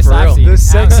sexiest for I've real. seen. The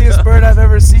sexiest bird I've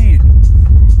ever seen.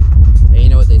 Hey, you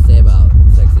know what they say about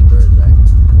sexy birds, right?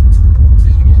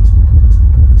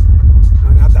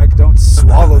 Don't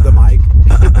swallow the mic.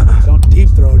 Don't deep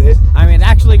throat it. I mean,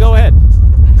 actually, go ahead.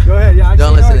 Go ahead. Yeah,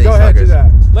 Don't actually, listen to go these ahead. Do fuckers.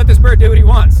 that. Let this bird do what he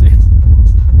wants. You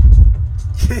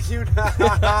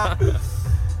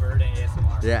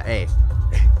Yeah. Hey.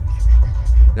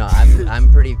 No,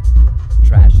 I'm pretty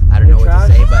trash. I don't know what trash?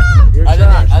 to say, but You're other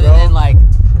trash, than bro. like,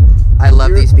 I love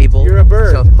You're- these people. you're a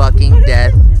bird. So fucking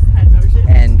death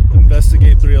and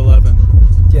Investigate 311.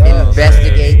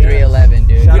 investigate 311,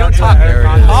 dude. Shout We don't out to talk Eric.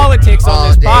 politics on All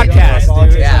this day. podcast,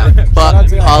 Politics. dude. Yeah, Shout out fuck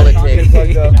to Eric. politics.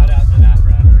 Get plugged up.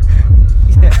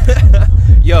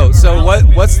 Yo, so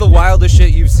what's the wildest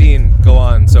shit you've seen go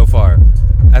on so far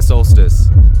at Solstice?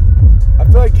 I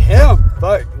feel like him.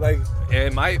 Fuck, like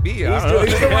It might be. he's, I don't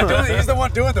he's know. the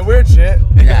one doing the weird shit.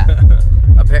 Yeah.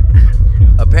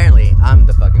 Apparently, I'm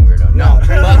the fucking weirdo. No, No, you're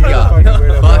fuck the y'all. fucking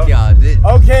weirdo, Fuck bro.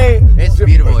 y'all. Okay. It's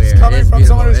beautiful It's here. coming It's from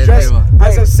someone who's beautiful. It's dressed beautiful.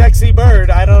 as a sexy bird.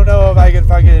 I don't know if I I can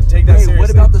fucking take that Hey, seriously. what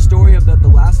about the story of the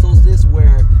last solstice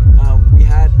where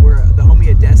where the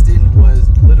homie at Destin was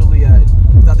literally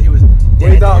we thought that he was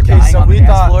dead or dying on the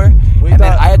dance floor, and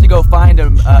then I had to go find a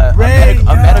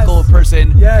medical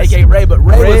person, aka Ray, but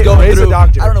Ray was going Ray's through. a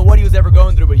doctor. I don't know what he was ever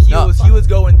going through, but he was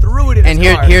going through it in And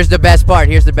his car. here's the best part.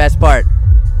 Here's the best part.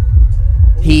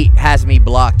 He has me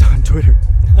blocked on Twitter.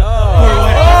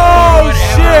 Oh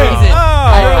shit!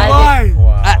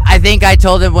 I think I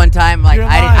told him one time, like,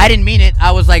 I didn't mean it.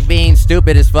 I was like being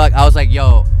stupid as fuck. I was like,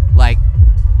 yo, like,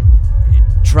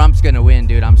 Trump's gonna win,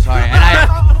 dude. I'm sorry.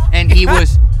 And he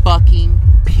was fucking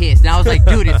pissed. And I was like,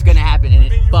 dude, it's gonna happen. And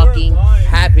it fucking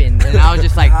happened. And I was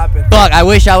just like, fuck, I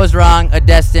wish I was wrong.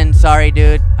 Destin, sorry,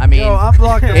 dude. I mean,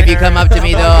 if you come up to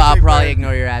me, though, I'll probably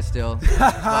ignore your ass still.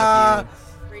 Fuck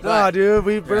you. No,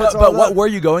 dude, but what were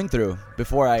you going through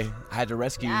before I had to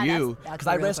rescue you? Because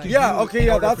I rescued you. That's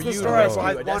the story. So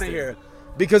I want to hear,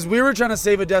 because we were trying to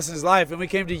save Destin's life, and we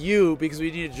came to you because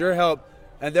we needed your help,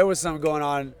 and there was something going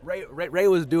on. Ray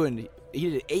was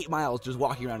he did 8 miles just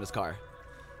walking around his car.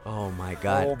 Oh my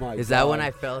god! Is that when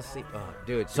I fell asleep? Oh,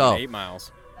 dude. So 8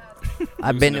 miles.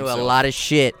 I've been to a lot of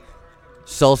shit.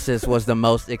 Solstice was the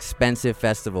most expensive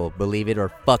festival, believe it or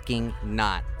fucking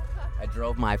not. I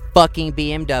drove my fucking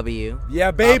BMW.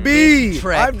 Yeah, baby.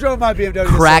 I've drove my BMW.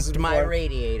 Cracked my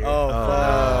radiator. Oh,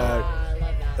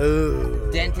 fuck.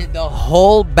 Ooh. Dented the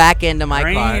whole back end of my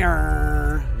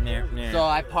car. So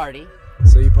I party.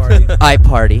 So you party. I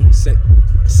party.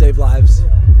 Save lives.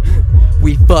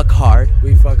 We fuck hard.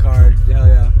 Hell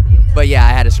yeah. But yeah, I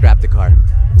had to scrap the car.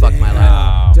 Fuck my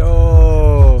life.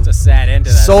 It's a sad end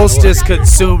to that. Solstice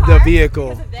consumed the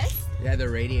vehicle. Yeah, the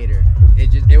radiator.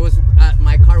 It was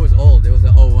my car was old. It was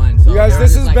an 01. So you guys,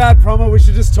 this is bad promo. We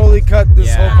should just totally cut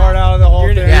this whole part out of the whole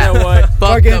thing. You know what?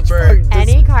 Fuck the bird.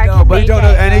 Any car can make it.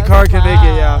 Any car can make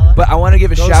it, yeah. But I want to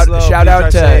give a shout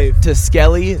out to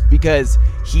Skelly, because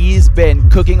he's been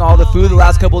cooking all the food the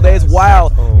last couple of days.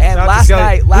 Last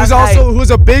night,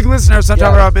 who's a big listener of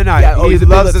Sometime Around Midnight. He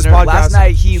loves this podcast. Last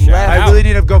night he left. I really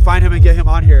need to go find him and get him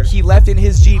on here. He left in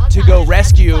his Jeep to go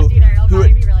rescue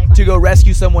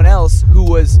someone else who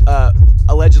was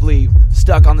allegedly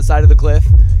stuck on the side of the cliff.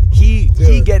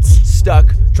 He gets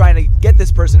stuck trying to get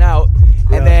this person out,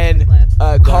 and then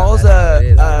calls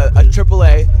a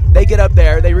AAA. They get up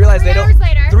there. They realize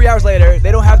 3 hours later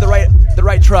they don't have the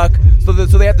right truck, so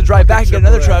they have to drive back and get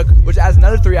another truck, which adds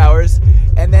another 3 hours.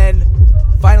 And then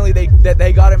finally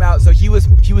they got him out. So he was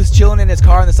chilling in his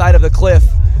car on the side of the cliff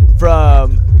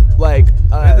from like in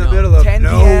the middle of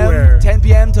 10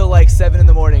 p.m. till like 7 in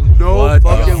the morning. No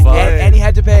fucking way. And he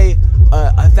had to pay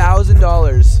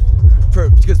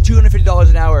 $1,000 because $250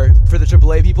 an hour for the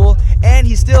AAA people, and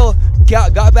he still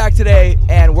got back today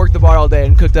and worked the bar all day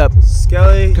and cooked up.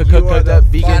 Skelly, cooked up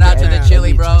vegan. Shout out to the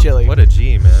chili, bro. What a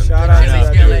G, man. Shout out to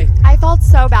Skelly. I felt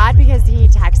so bad because he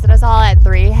texted us all at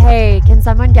 3. Hey, can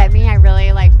someone get me? I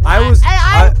really like.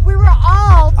 We were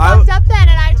all fucked up then,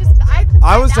 and I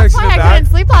was that's texting why him I back. couldn't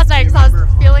sleep last night because I was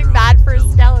feeling bad for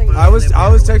Skelly. I was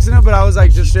texting him, but I was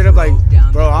like just straight up like,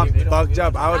 bro, I'm fucked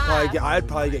up. I'd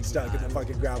probably get stuck in the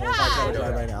fucking gravel if I tried to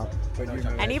drive right now.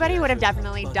 Anybody would have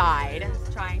definitely died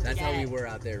trying to That's get how we were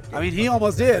out there. I mean, he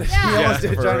almost did. Yeah. He almost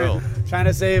did for trying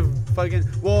to save fucking.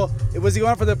 Well, was he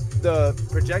going for the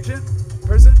projection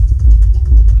person?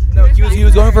 No, he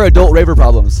was going for adult raver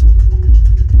problems.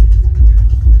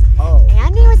 Oh.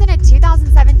 And he was in a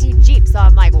 2017 Jeep, so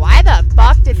I'm like, why the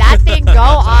fuck did that thing go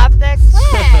off the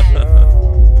cliff?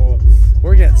 Oh,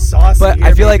 we're getting saucy. But here,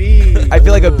 I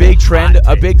feel like a big trend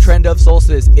of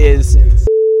Solstice is.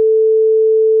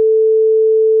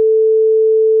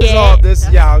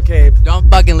 Okay. Don't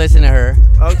fucking listen to her.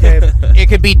 Okay. It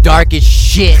could be dark as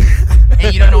shit,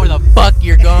 and you don't know where the fuck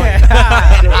you're going.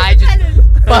 And I just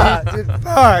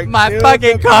Fuck, my dude,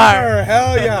 fucking the car.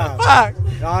 Hell yeah. Fuck.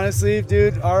 Honestly,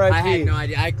 dude, R.I.P. I had no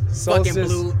idea. I fucking Solstice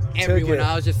blew took everyone. it.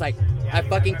 I was just like, I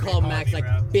fucking called Max like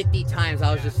 50 times.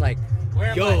 I was just like,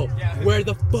 yo, where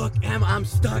the fuck am I? I'm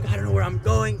stuck. I don't know where I'm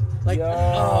going. Like, oh,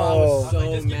 I was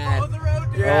so mad.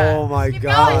 Oh my Keep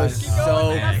gosh. going. So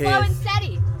Slow and pissed.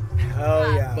 steady.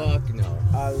 Hell yeah. Fuck no.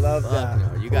 I love Fuck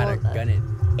that. no. You gotta gun it.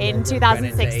 In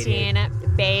 2016,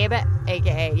 Babe,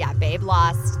 aka Babe,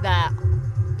 lost the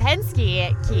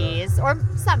Penske keys, or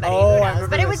somebody, Oh, who I knows? remember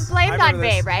But it was this. blamed I on remember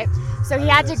Babe, this. right? So he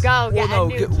had to go get a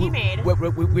new key made. It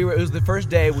was the first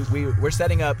day we were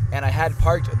setting up, and I had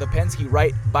parked the Penske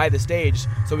right by the stage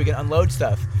so we can unload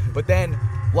stuff. But then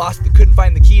couldn't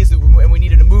find the keys, and we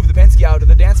needed to move the Penske out to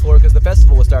the dance floor because the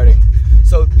festival was starting.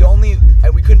 So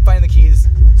we couldn't find the keys,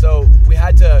 so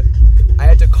I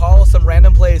had to call some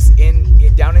random place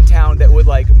down in town that would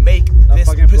like make this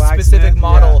fucking specific blacksmith,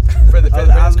 model for this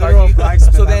car. I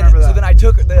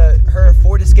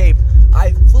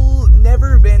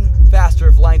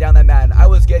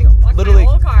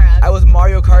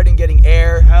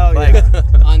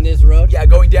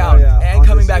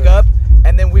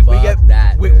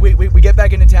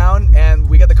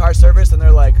car service, and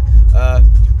they're like,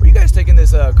 "Were you guys taking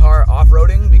this car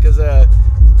off-roading? Because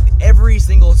every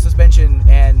single suspension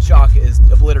and shock is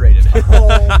obliterated."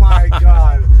 Oh my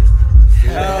god.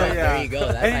 Hell yeah. There you go.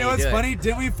 That's And how you know you what's do it. funny?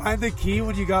 Did we find the key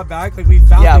when you got back? Like we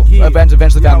found Yeah, the key.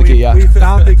 eventually found the key, yeah. We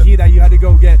found the key that you had to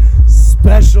go get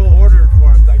special ordered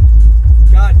for him. Like,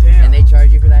 goddamn. And they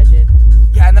charge you for that shit?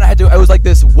 Yeah, and then I had to. I was like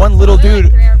this one little Probably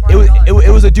like dude. $300 or $400.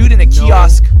 It was a dude in a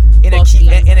kiosk, in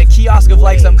a kiosk of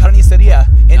like some carniceria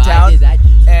in No, I town, did that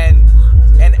shit. and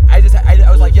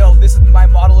I was like, yo, this is my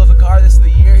model of the car. This is the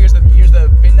year. Here's the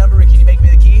VIN number. Can you make me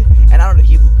the key? And I don't know.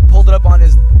 He pulled it up on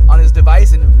his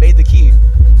device and made the key.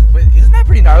 But isn't that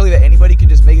pretty gnarly that anybody can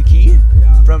just make a key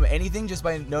from anything just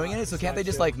by knowing it? So can't they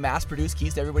just like mass produce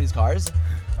keys to everybody's cars?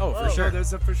 Oh, for sure.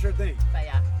 There's a for sure thing. But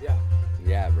yeah. Yeah.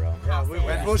 Yeah, bro.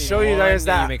 And we'll show you guys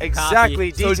Then you that make a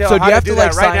exactly copy. detail So how do you have to do to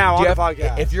like that right sign? now Do on you the have,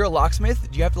 podcast. if you're a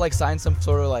locksmith, do you have to like sign some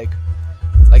sort of like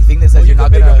thing that says Well, you you're can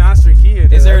not make gonna? a master key.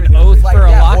 Is there an oath Like, for a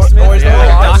yeah, locksmith? or is there Yeah.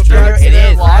 a law? Doctor? It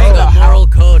is. That's the moral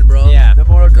code, bro. Yeah. The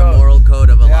moral The code. moral code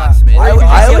of a locksmith. I It's always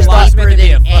thought- deeper Locksmith than would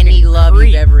be a any fucking love creep.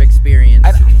 you've ever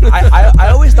experienced. I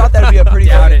always thought that would be a pretty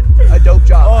Doubt fucking, a dope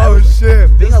job. Oh shit!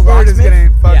 Being This a bird is locksmith? getting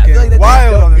I fucking feel like that's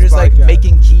wild dope. on this You're just like podcast.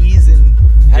 making keys and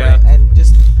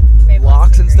just Babe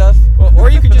locks and secret. stuff. Well, or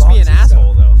you could just be an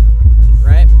asshole, though,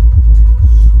 right?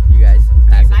 You guys.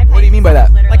 pass it. My What do you mean by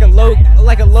that?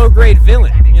 Like a low grade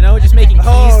villain, you know, just making keys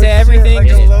Oh, to shit, everything, like a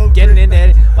just low getting grade-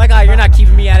 into it. Like, you're not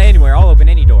keeping me out anywhere. I'll open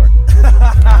any door.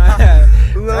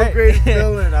 Low Right? grade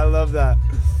villain. I love that.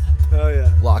 Oh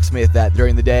yeah. Locksmith that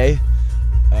during the day.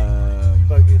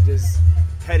 Fucking just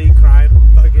petty crime.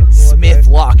 Fucking Smith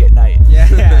lock at night.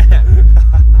 Yeah.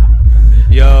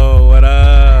 Yo, what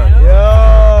up?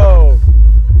 Yo.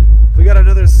 We got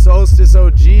another Solstice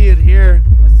OG in here.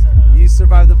 You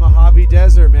survived the Mojave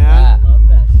Desert, man.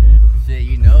 Shit,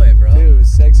 you know it, bro. Dude,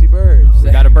 sexy birds.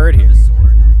 We got a bird here.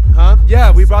 Huh?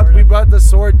 Yeah, we brought the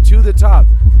sword to the top.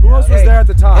 Who else was Hey. there at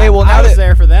the top? Hey, well, now I was that-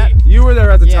 there for that. You were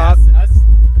there at the top.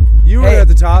 You were Hey, at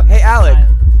the top. Hey, Alec.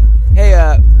 Hey,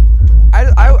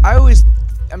 I always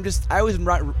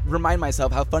remind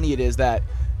myself how funny it is that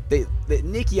that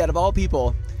Nikki, out of all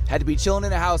people, had to be chilling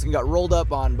in a house and got rolled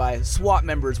up on by SWAT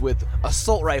members with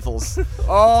assault rifles.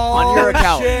 Oh, on your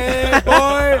account. shit,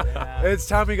 boy. It's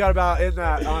time we got about in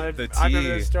that. The I remember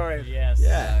tea. this story. Yes.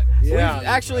 Yeah. Yeah. We've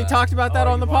actually talked about that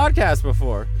on the podcast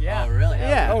before. Yeah. Oh, really?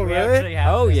 Yeah. Oh, We really? actually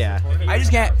have Oh, this yeah. recording. I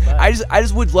just can't. I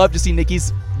just would love to see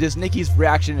Nikki's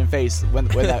reaction and face when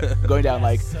that going down.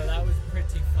 Like, So that was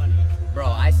pretty funny. Bro,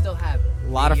 I still have A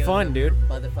lot of videos fun, of dude.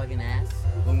 your motherfucking ass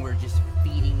when we're just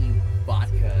feeding you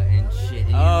vodka and shit.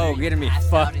 And Oh, you're getting me passed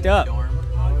out fucked in the up. dorm.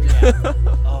 Oh, yeah.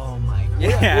 Oh my god.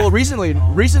 Yeah. well, recently,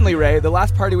 Ray, the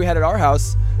last party we had at our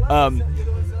house,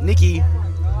 Nikki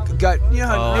got Oh, Nikki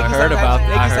I heard sometimes- about-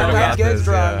 Nikki I heard sometimes about gets this,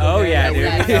 drunk. yeah. Oh, yeah,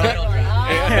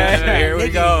 dude. Here we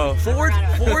Nikki, go.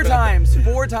 Four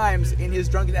times in his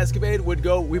drunken escapade would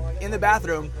go in the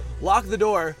bathroom, lock the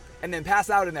door, and then pass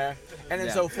out in there. And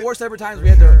then so 4 separate times we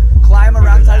had to climb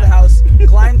around the side of the house,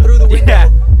 climb through the window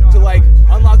to like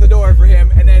unlock the door for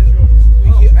him, and then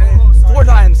 4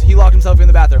 times he locked himself in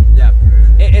the bathroom. Yeah.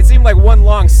 It seemed like one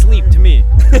long sleep to me.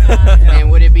 And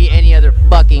would it be any other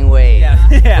fucking way Yeah.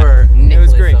 Yeah. for It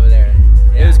Nicholas was great. over there?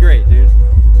 It was great, dude.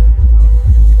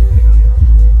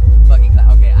 Fucking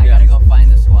okay, I gotta go find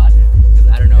the squad because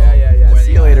I don't know where See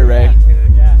they you are. later, Ray.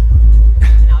 Yeah.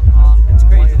 It's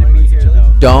crazy to be here,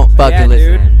 though. Don't fucking Yeah,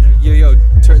 listen. dude. Yo,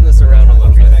 turn this around a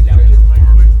little bit.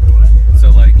 So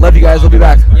like. Love you guys. We'll be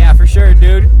back. Yeah, for sure,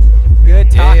 dude.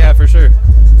 Good Yeah, talk. yeah, for sure.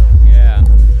 Yeah.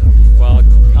 Well,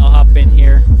 I'll hop in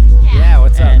here. Yeah,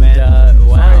 what's up, And, man?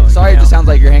 wow. Sorry, it just sounds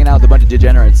like you're hanging out with a bunch of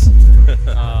degenerates.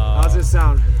 How's it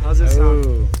sound? How's it sound?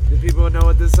 Ooh. Do people know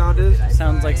what this sound is?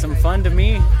 Sounds like some fun to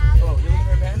me.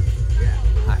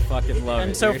 I fucking love it.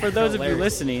 And so dude. for those of you Hilarious.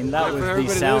 listening, that For was the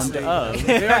everybody sound listening, of.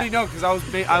 They already know because I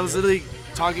was literally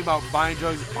talking about buying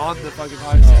drugs on the fucking Oh,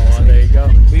 podcast. well, there you go.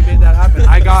 We made that happen.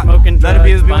 I got Smoking let it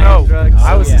be as drugs, people know. buying drugs.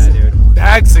 I was Yeah, dude.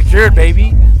 bag secured, baby.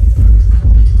 Hey,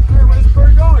 where's the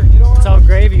bird going? You know It's all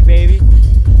gravy, baby.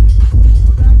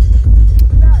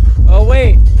 Oh,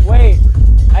 wait.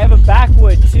 I have a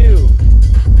backwood, too.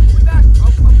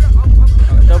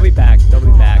 They'll be back.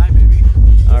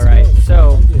 All right.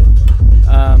 So,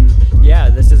 yeah,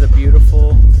 this is a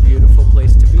beautiful, beautiful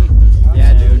place to be.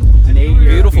 Yeah, dude. Nate,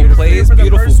 you're Beautiful place, For the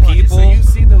beautiful first one, people. So you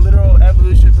see the literal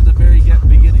evolution from the very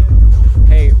beginning.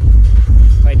 Hey,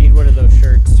 I need one of those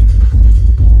shirts.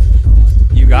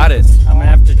 You got it. I'm gonna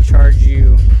have to charge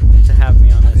you to have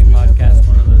me on this podcast.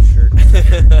 One of those shirts.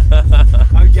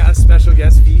 I got a special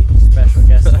guest fee. Special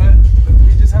guest.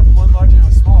 We just have one large and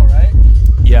one small, right?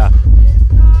 Yeah.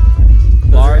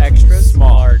 Those are Large,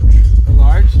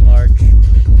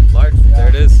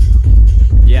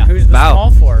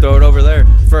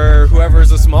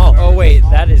 Wait,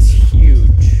 that is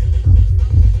huge.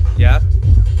 Yeah.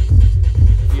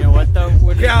 You know what though?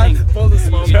 What do you think? pull the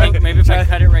small Do you think maybe if I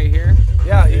cut it right here?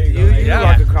 Yeah, you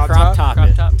like a crop top.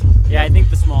 Crop top. Yeah, I think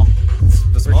the small.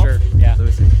 The small? For sure. Yeah. Let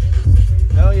me see.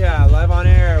 Hell yeah, live on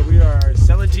air. We are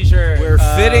selling t-shirts. We're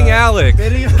fitting Alec.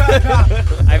 Fitting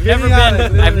I've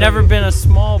never been a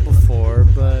small before,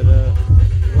 but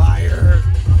liar.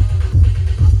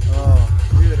 Oh,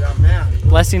 dude, man.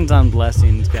 Blessings on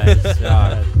blessings, guys.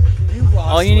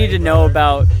 All you need to know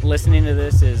about listening to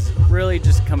this is really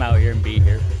just come out here and be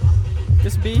here.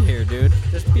 Just be here, dude.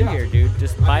 Just be here, dude.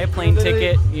 Just buy a plane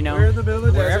ticket, you know, we're in the middle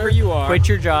of the wherever desert. you are. Quit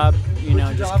your job, you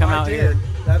know, just come out here.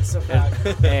 That's a fact.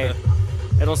 Hey,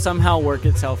 it'll somehow work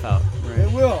itself out. Right?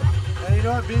 It will. And you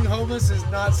know what? Being homeless does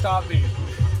not stop me.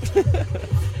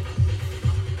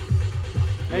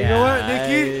 And you know what,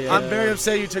 Nikki? I'm very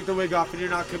upset you took the wig off and you're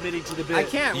not committing to the bit. I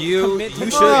can't You commit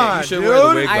to should wear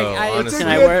the wig though. Honestly. Can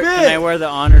I wear the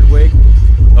honored wig?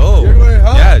 Oh,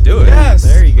 huh? yeah, do it. Yes.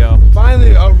 There you go.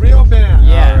 Finally, a real man.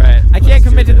 Yeah. All right. I can't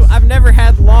commit to. I've never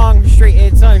had long straight.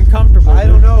 It's uncomfortable. I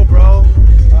don't know, bro.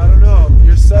 I don't know.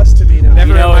 You're sus to me now. Never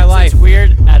You know, in my life. It's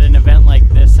weird at an event like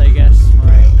this, I guess.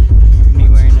 Right. Me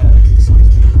wearing a. Excuse me.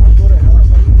 I'll go to hell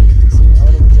if I can see. I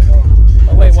would have went to hell.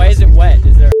 Oh wait, why is it wet?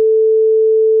 Is there?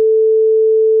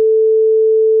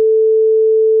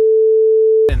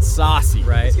 And saucy.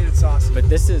 Right. It's getting saucy. But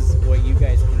this is what you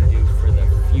guys can do for the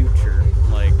future,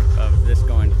 like of this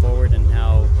going forward, and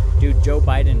how, dude, Joe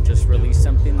Biden just released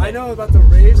something. I know about the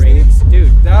raves. Raves,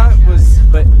 dude. That was.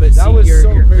 But that see, was you're,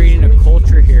 so you're crazy. creating a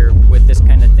culture here with this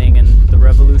kind of thing, and the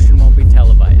revolution won't be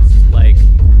televised. Like,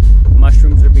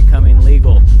 mushrooms are becoming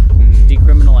legal,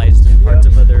 decriminalized in parts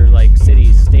of other like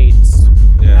cities, states,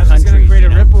 That's just countries. gonna create you a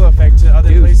know? ripple effect to other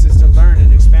Dude, places to learn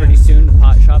and expand. Pretty soon,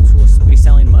 pot shops will be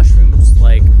selling mushrooms.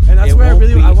 Like, And that's it where won't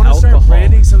be I want to start alcohol.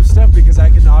 branding some stuff because I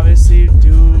can obviously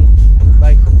do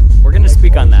like. We're gonna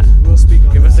speak on that. We'll speak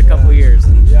on Give that. us a couple years,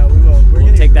 and Yeah, we will. We're we'll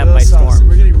getting take that real by saucy. storm.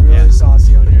 We're getting really Yeah.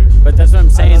 saucy on here. But that's what I'm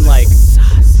saying. Like,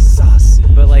 saucy.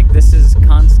 but like this is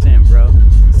constant, bro.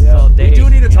 This is all day. We do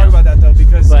need to you talk know? about that though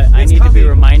because. But I it's need to be coming.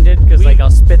 reminded because like I'll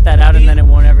spit that out and then it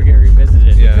won't ever get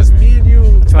revisited. Yeah. Because me and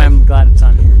you. That's why I'm glad it's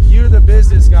on here. You're the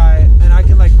business guy, and I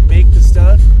can like make the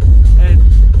stuff, and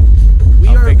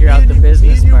I'll figure out the business Me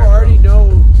and you part, bro. already know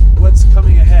what's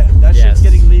coming ahead. That Yes. shit's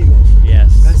getting legal,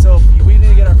 Yes. and so we need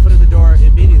to get our foot in the door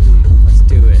immediately. Let's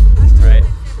do it. Right.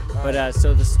 But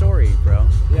so the story, bro.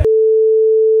 Yeah.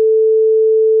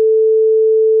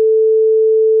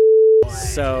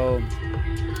 So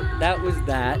that was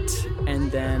that,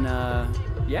 and then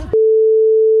yeah.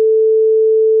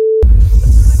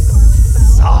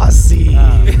 Saucy.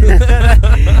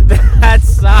 That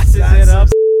sauces it up.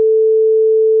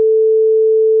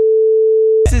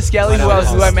 This is Skelly, who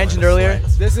I mentioned earlier.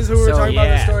 This is who we were So, talking about the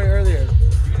yeah. story earlier.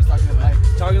 You were just talking to the mic.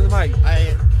 Talking to the mic.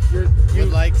 I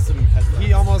would like some headphones.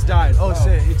 He almost died. Oh,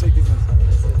 shit. He took these ones.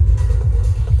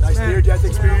 Nice near-death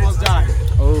experience. Almost died.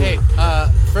 Oh. Hey,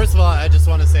 first of all, I just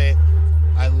want to say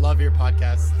I love your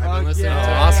podcast. I've been listening yeah.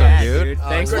 to it. Awesome, Yeah, dude.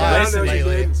 Thanks a for lot listening.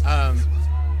 lately.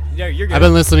 Yeah, you're good. I've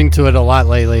been listening to it a lot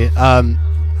lately.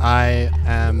 I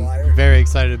am very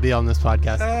excited to be on this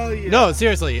podcast. Hell yeah. No,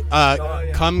 seriously.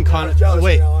 yeah. Come I'm jealous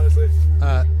wait. now, honestly.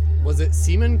 Was it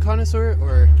Seaman Connoisseur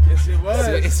or Yes, it was.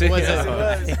 Yes, it was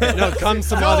was. it? No, Come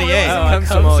Sommelier. Come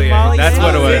sommelier. That's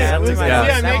what it was. Yeah, Yeah.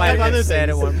 yeah, That might have been said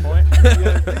at one point.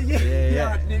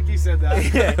 Yeah, Nikki said that.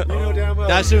 You know damn well.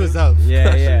 That shit was dope. Yeah,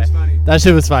 That shit yeah. was funny. That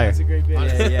shit was fire. That's a great bit.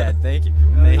 Yeah, yeah. Thank you.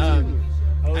 Thank you.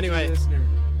 OG Anyway. listener.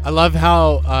 I love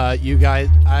how you guys.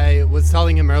 I was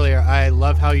telling him earlier. I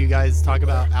love how you guys talk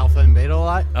about alpha and beta a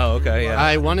lot. Oh, okay, yeah.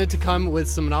 I wanted to come with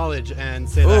some knowledge and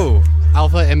say Ooh, that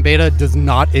alpha and beta does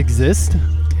not exist.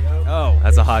 Oh.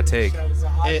 that's a hot take. That was a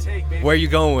hot It- take, baby. Where are you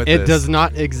going with It this? does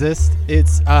not exist.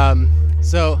 It's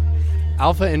so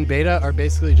alpha and beta are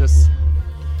basically just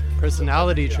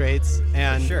personality traits,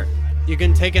 and Sure. you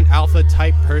can take an alpha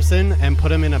type person and put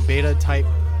them in a beta type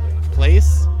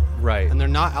place, Right. and they're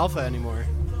not alpha anymore.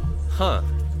 Huh.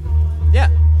 Yeah.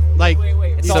 Like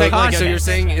It's you So, take like so a- you're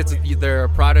saying they're a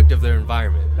product of their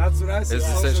environment. That's what I said. Is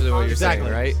I was essentially what you're conscious. saying,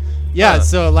 right? Yeah, Huh.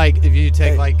 so like if you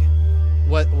take like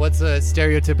what's a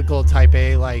stereotypical type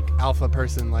A like alpha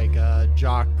person, like a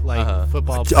jock, like Uh-huh.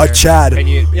 football player. Chad. And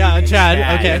you, Yeah, a Chad.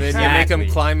 Okay. and then you make them Exactly.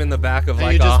 climb in the back of And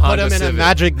like you a just put Honda him in a Civic.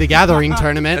 Magic the Gathering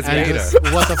tournament, That's and beta.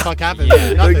 just, what the fuck happens?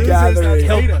 Yeah. Nothing. The gathering. That's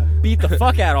He'll beta. beat the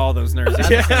fuck out of all those nerds. That's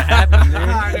what's gonna happen,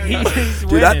 dude. He's Dude,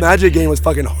 that winning. Magic game was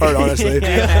fucking hard, honestly.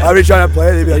 I'd be trying to play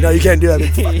it, they'd be like, no, you can't do that.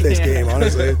 I'd be like, fuck this game,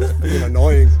 honestly. It's fucking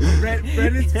annoying.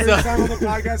 Brendan's first time on the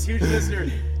podcast, huge listener.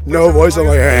 No voice. I'm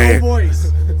like, hey. No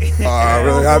voice.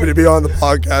 Really happy to be on the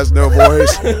podcast. No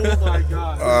voice. Oh my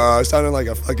god. Sounded like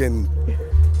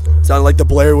sounded like the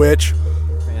Blair Witch.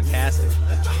 Fantastic.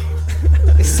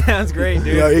 It sounds great, dude.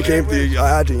 You know, he came through. I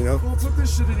had to, you know. Well, put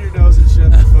this shit in your nose and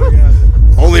shit. Before, yeah.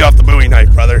 Only off the Bowie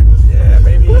knife, brother. Yeah,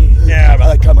 baby. Yeah,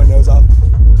 I cut my nose off.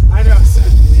 I know. So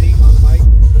bleeding on the mic.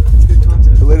 It's good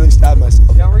content. I literally stabbed myself.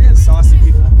 Yeah, we're getting saucy,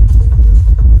 people.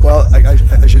 Well,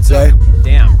 I should say.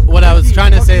 Damn. What I was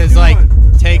trying to say is like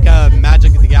take a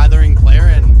Magic the Gathering player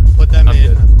and put them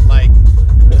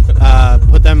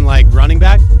put them like running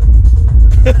back.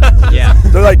 Yeah.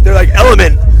 They're like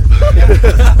Element. They're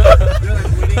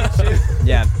like winning and shit.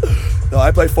 Yeah. No,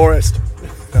 I play Forest.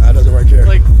 No, that doesn't work here.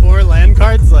 Like 4 land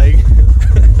cards, like.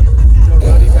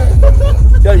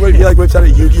 Yeah, he like whips out a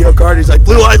Yu-Gi-Oh card. He's like,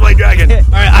 Blue Eyes White Dragon. All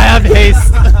right, I have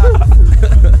haste.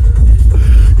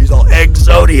 He's all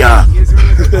Exodia. You guys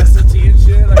remember the SLT and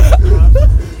shit?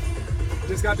 Like,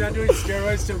 just got done doing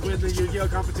steroids to win the Yu-Gi-Oh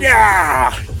competition.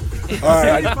 Yeah. All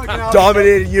right, I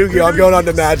dominated Yu-Gi-Oh. I'm going on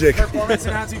to Magic. Performance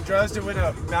enhancing drugs to win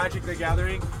a Magic the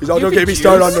Gathering. He's all, don't get me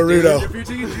started on Naruto. If you're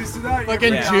taking juice to that,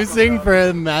 Fucking juicing for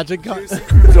a Magic card.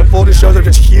 The full shows are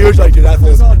just huge. Like, dude, that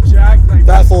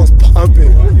fool is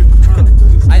pumping.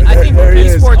 I think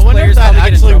esports I wonder players if that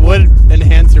actually would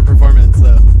enhance your performance,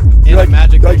 though. In a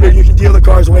Magic like, you can deal the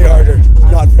cards way harder. It's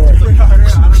not fair.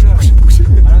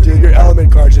 Dude, your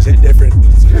Element cards just hit different.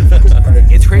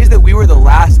 It's crazy that we were the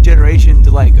last generation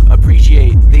to like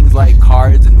appreciate things like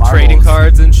cards and marbles, Trading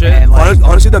cards and shit. and like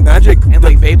Honestly, the Magic and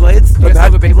like Beyblades. You guys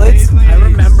have a Beyblades? I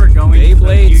remember going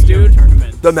Beyblades, to the dude.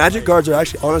 tournament. The Magic cards are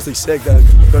actually honestly sick.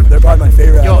 They're probably my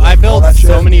favorite. Yo, out of I all built that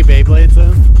so shit. many Beyblades,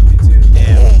 though.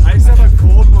 Damn. I used to have a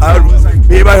gold one. I that was like,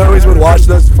 me and my homies would watch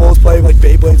those fools play like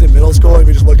Beyblades in middle school, and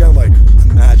we just look at them like,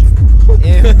 imagine.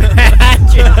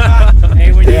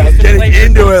 Hey, when you Yeah, used to getting play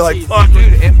into for it like, seats. fuck.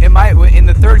 Dude, in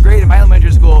the 3rd grade in my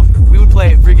elementary school, we would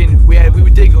play freaking. We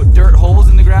would dig dirt holes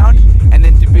in the ground, and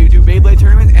then do Beyblade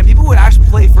tournaments, and people would actually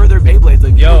play further Beyblades.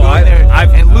 Like, people would go in there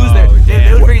and lose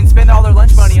they would freaking spend all their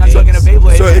lunch money on fucking a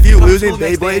Beyblade. So if you Come lose in school the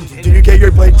next day Beyblade, and- do you get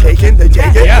your blade taken? They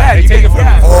take it? Yeah, they you take get- it from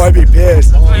yeah. Oh, I'd be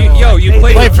pissed. You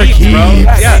play for keeps, bro.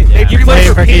 Yeah, Yeah, you play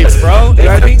for keeps, bro.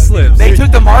 Yeah. It's pink slips. They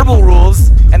took the marble rules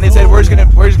and they said we're just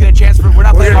gonna transfer. We're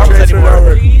not playing gonna marbles transfer it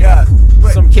anymore. over. Yeah.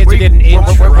 Some kids are getting in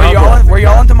trouble. Were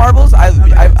y'all into marbles? I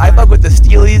fuck with the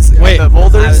Steelies Wait, and the I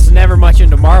boulders. was never much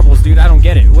into marbles, dude. I don't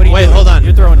get it. What are you Wait, doing? hold on.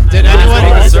 You're throwing. Did Make anyone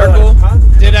a circle?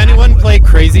 Did anyone play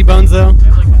Crazy Bones though?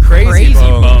 Crazy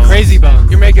bones. Crazy Bones.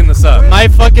 You're making this up. My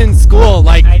fucking school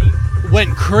like went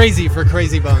crazy for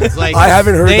Crazy Bones. Like I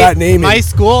haven't heard that name in My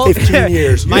school, 15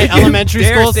 years. my You elementary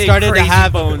dare school say started to Crazy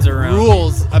have Bones around.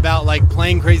 rules about like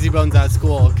playing Crazy Bones at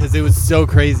school because it was so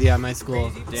crazy at my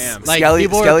school. Damn. Like Skelly,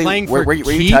 people Skelly, were playing were, for were you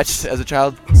keeps. touched as a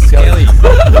child? Skelly.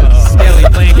 Skelly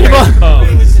playing Crazy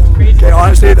Bones. Okay,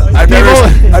 honestly,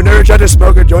 I've never tried to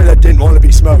smoke a joint that didn't want to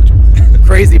be smoked.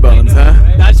 Crazy Bones, huh?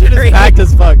 That shit is packed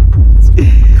as fuck.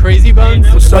 Crazy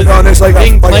Bones was Stuck on this like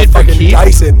being a played for fucking keeps.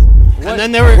 Dyson. And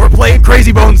then they were playing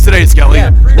Crazy Bones today, Skelly.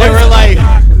 they were like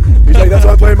He's like, that's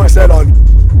what I'm playing my set on.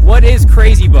 What is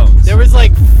Crazy Bones? there was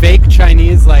like fake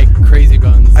Chinese like Crazy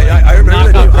Bones. Like, I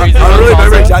remember that knockoff name. I Crazy don't really Bones remember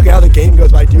also. exactly how the game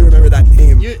goes, but I do remember that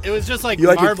name. It was just like You,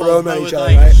 like, you marbles, throw 'em at but each with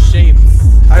other, like right?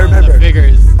 shapes. I on the remember.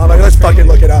 figures. I'm like, let's fucking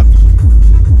look it up.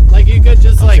 Like you could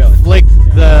just like flick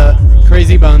the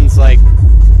Crazy Bones like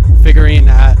figurine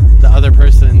at the other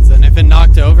person's, and if it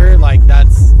knocked over, like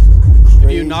that's if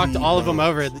you knocked all of them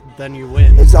over, then you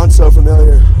win. It sounds so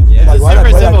familiar. Yeah. Like, It's a why did I super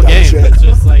play that simple dumb game. shit? It's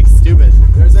just like stupid.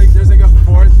 there's like a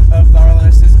fourth of our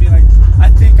listeners being like, I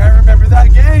think I remember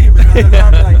that game. And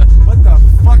then I'm like, what the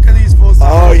fuck are these fools doing?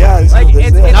 Oh yeah, this Like, is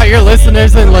it's- it. Not your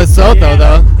listeners in Lesotho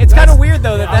though. It's kind of weird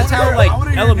though that's how I like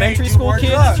wanna hear elementary Nate do school more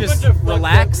kids drugs. just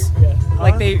relax.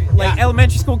 Like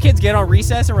elementary school kids get on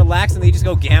recess and relax and they just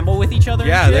go gamble with each other.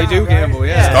 Yeah, and they shit. do gamble.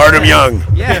 Yeah. Start 'em young.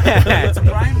 Yeah. It's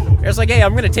primal. It's like, hey,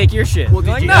 I'm gonna take your shit. Well,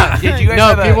 You're like, did nah. you guys No,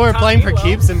 have people a, were playing for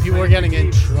keeps and people were getting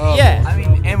in trouble. Yeah. I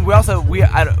mean, and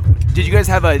did you guys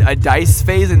have a dice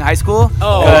phase in high school?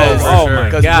 Oh, for sure. my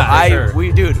 'Cause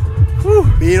god. dude,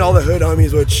 Me and all the hood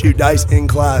homies would shoot dice in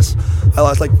class. I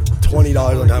lost like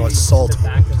 $20 one time with salt.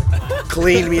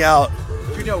 Cleaned me out.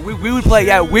 you know, we would play.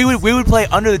 Yeah, we would play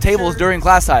under the tables during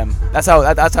class time. That's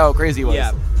how crazy it was.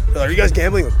 Yeah. Are you guys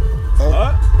gambling?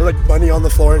 Huh? They're like money on the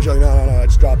floor and she's like, no, I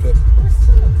just dropped it.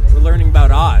 We're learning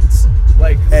about odds.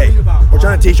 Like, Hey, we're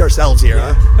trying to teach ourselves here,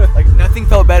 huh? like nothing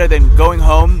felt better than going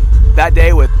home that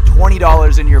day with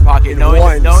 $20 in your pocket,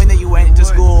 ones. knowing that you went to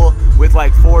school with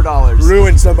like $4.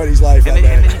 Ruined somebody's life And that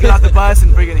then day. you get off the bus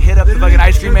and freaking hit up the fucking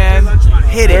ice cream man,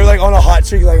 hit They're it. like on a hot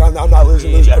streak, like I'm not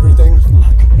losing, lose everything.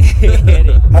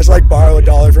 I just like borrow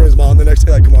 $1 from his mom the next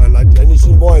day. Like, come on, I need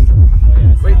some one.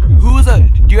 Wait, do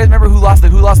you guys remember who lost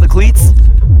the cleats?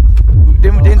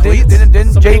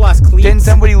 Didn't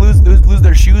somebody lose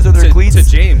their shoes or their cleats? To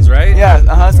James, right?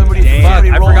 Yeah, somebody. Fuck,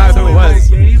 I forgot who it was.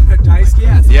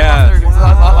 Yeah.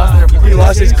 He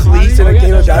lost his cleats in a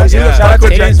game of dice. Yeah. Shout out to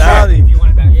James.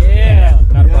 Yeah.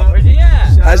 Not a problem.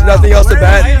 Has nothing else to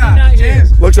bet.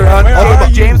 Looks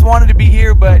around. James wanted to be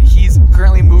here, but he's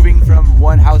currently moving from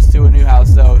one house to a new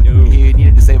house, so he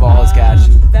needed to save all his cash.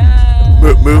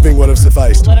 Moving would have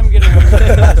sufficed. Let him get away.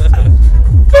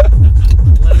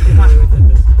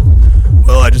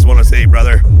 Well, I just want to say,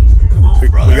 brother, we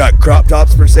got crop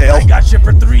tops for sale. I got you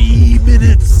for 3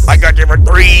 minutes. I got you for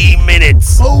 3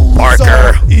 minutes.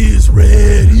 Parker is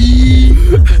ready.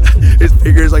 His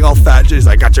fingers like all fat. Just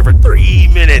I got you for 3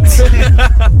 minutes.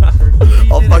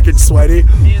 All fucking sweaty.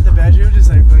 Me in the bedroom, just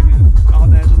like fucking on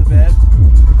the edge of the bed.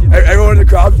 Everyone in the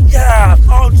crowd, yeah,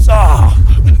 phone saw.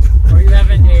 Or you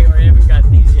haven't got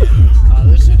these yet.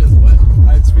 This shit is wet.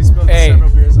 We spilled several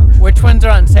beers on it. Which ones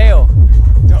are on sale?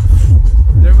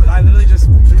 I literally just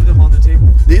threw them on the table.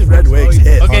 These red wigs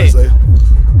hit, honestly.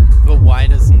 But why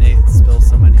does Nate spill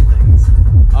so many things?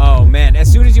 Oh man,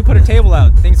 as soon as you put a table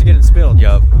out, things are getting spilled.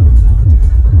 Yup.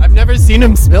 I've never seen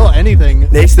him spill anything.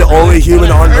 Nate's the only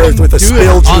human on earth with a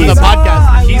spill on gene. the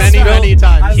podcast many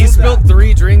times. He spilled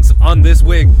 3 drinks on this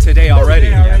wig today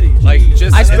already. Like,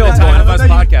 just I spilled one of us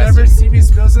podcasting. Never seen me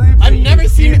spill something. I've never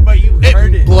seen it, but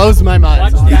it blows my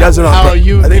mind. He does it on How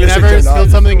you I think this is never turned on.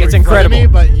 spilled something It's in front of me,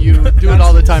 incredible. but you do it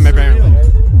all the time apparently.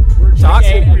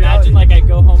 Okay, imagine like I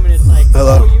go home and it's like.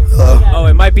 Hello. Oh,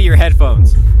 it might be your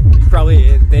headphones. You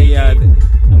probably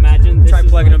Imagine this try is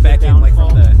plugging them like back in like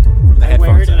from the I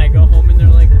wear headphones. it and I go home and they're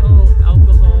like, oh,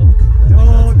 alcohol.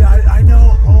 Oh, I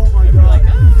know. Oh my god. Like,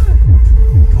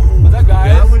 What's up,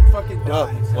 guys? I would fucking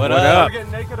die. What up? We're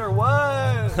getting naked or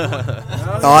what?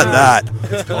 Not that.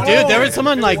 Dude, there was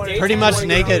someone like pretty much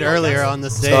naked earlier on the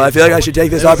stage. So I feel like I should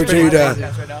take this opportunity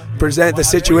to present the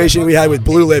situation we had with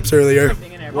Blue Lips earlier.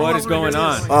 What is going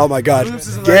on? Oh my god.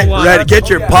 Get ready. Get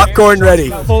your popcorn ready.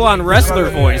 Full on wrestler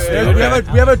voice, dude. We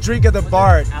have a drink at the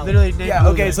bar. Literally, Nate Yeah,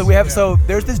 okay, so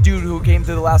there's this dude who came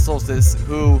to the last solstice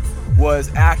who was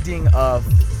acting a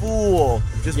fool,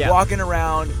 just walking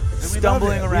around,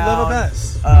 stumbling around, we love a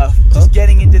mess. Just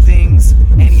getting into things,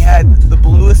 and he had the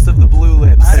bluest of the blue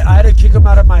lips. I had to kick him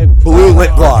out of my Blue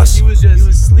lip gloss. He was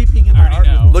sleeping in my art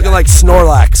room. Looking like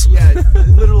Snorlax. Yeah,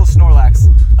 literal Snorlax.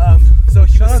 So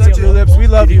he was such Blue Lips. We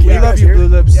love you. We love you, Blue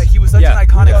Lips. Yeah, he was such an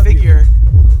iconic figure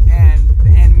and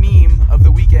meme of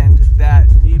the weekend that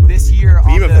this year on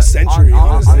Meme of the century.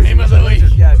 Meme of the week.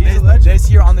 Yeah,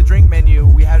 this year on the drink menu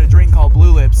we had a drink called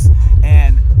Blue Lips,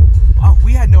 and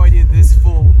we had no idea this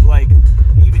fool like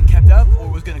even kept up or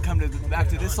was gonna come back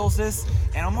to this solstice.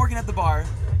 And I'm working at the bar,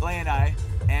 Lay and I,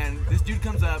 and this dude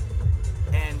comes up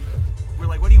and we're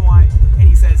like, "What do you want?" And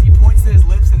he points to his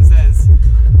lips and says,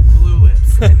 "Blue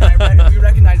Lips." And we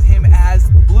recognize him as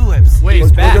Blue Lips. Wait,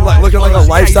 he's back. Looking like a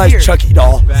life-size Chucky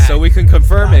doll. So we can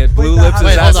confirm it. Blue Lips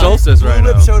is at Solstice right now.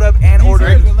 Blue Lips showed up and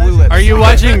ordered Blue Lips. Are you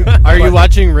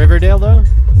watching Riverdale though?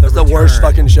 It's the worst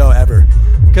fucking show ever.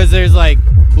 Because there's like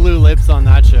Blue Lips on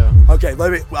that show. Okay,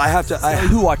 I have to.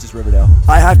 Who watches Riverdale?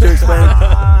 I have to explain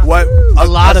what a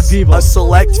lot of people, a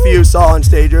select few saw on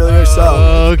stage earlier.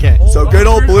 So good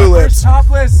old Blue Lips.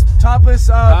 Topless.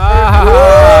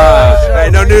 Hey,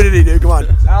 no nudity, dude. Come on.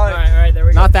 all right, there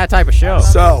we go. Not that type of show.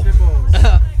 So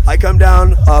I come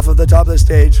down off of the top of the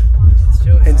stage,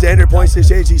 and Xander points to the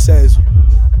stage. He says,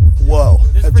 "Whoa!"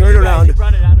 I turn around.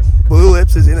 Blue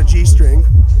Lips is in a G-string,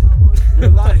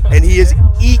 and he is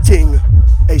eating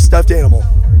a stuffed animal.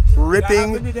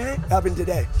 Happened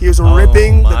today. He was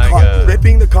ripping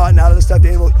the cotton out of the stuffed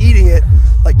animal, eating it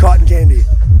like cotton candy.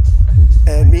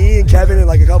 And me and Kevin and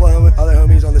like a couple of other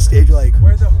homies on the stage were like,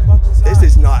 Where the fuck was this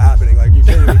is not happening. Like, you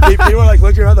kidding me? People were like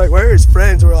looking around like, where are his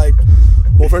friends? We're like,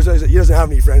 well, first of all, he doesn't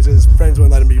have any friends. His friends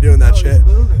wouldn't let him be doing that shit.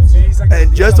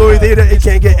 And just when we think it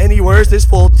can't get any worse, this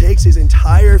fool takes his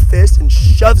entire fist and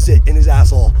shoves it in his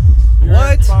asshole.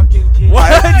 What?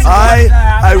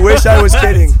 I wish I was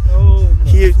kidding.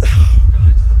 He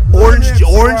orange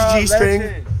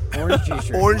G-string.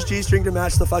 Orange G-string to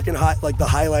match the fucking the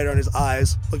highlighter on his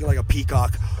eyes, looking like a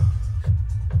peacock.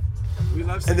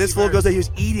 And this fool goes that he was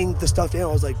eating the stuffed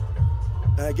animal. I was like,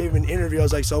 and I gave him an interview. I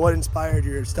was like, so what inspired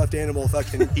your stuffed animal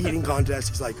fucking eating contest?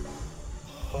 He's like,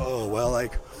 oh, well,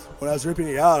 like when I was ripping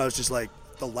it out, I was just like,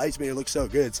 the lights made it look so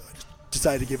good, so I just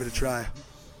decided to give it a try.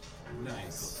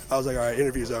 Nice. I was like, all right,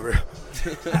 interview's over.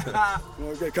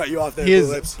 We're gonna cut you off there. He is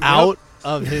Blue Lips. out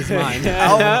of his mind.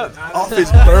 Off his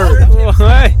bird.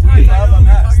 What? We love a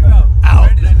mess, though.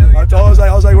 Out. I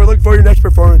was like, we're looking for your next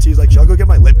performance. He's like, should I go get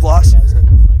my lip gloss? I was like,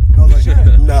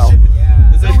 no.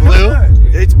 Is it blue?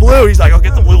 It's blue. He's like, I'll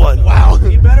get the blue one. Wow.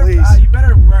 You better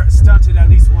stunt it at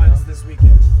least once this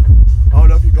weekend. I don't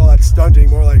know if you call that stunting,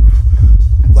 more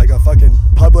like a fucking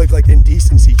public like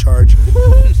indecency charge.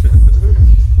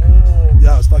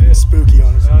 That was fucking spooky,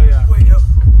 honestly. Oh yeah. Wait,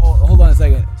 hold on a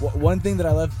second. One thing that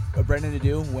I love Brendan to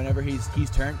do whenever he's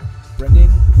turned,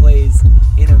 Brendan plays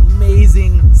an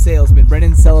amazing salesman.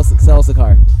 Brendan, sell us a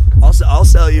car. I'll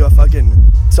sell you a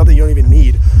fucking something you don't even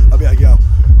need. I'll be like, yo,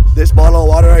 this bottle of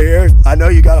water right here, I know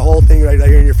you got a whole thing right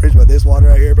here in your fridge, but this water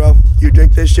right here, bro, you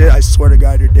drink this shit, I swear to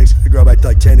God, your dick's gonna grow back to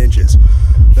like 10 inches.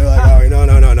 They're like,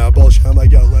 oh, no, bullshit. I'm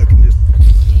like, yo, look, and just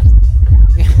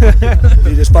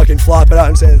you just fucking flop it out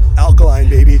and say, alkaline,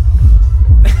 baby.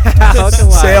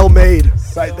 Sale made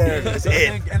right there. That's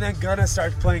it. And then Gunna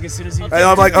starts playing as soon as he. And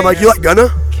I'm like, you like Gunna?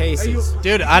 Cases.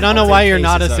 Dude, I don't know why you're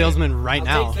not a salesman right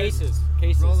now. Cases.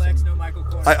 Rolex, no Michael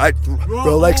Kors.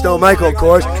 Rolex, no Michael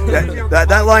Kors.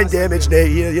 That line damaged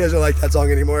Nate. He doesn't like that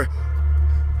song anymore.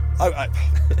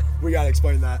 We gotta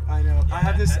explain that. I know. I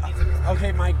have this.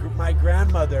 Okay, my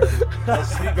grandmother, my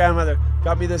sweet grandmother,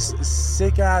 got me this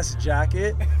sick ass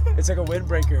jacket. It's like a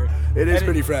windbreaker. It is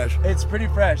pretty fresh. It's pretty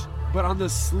fresh. But on the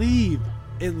sleeve,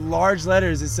 in large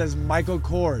letters, it says Michael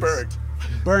Kors.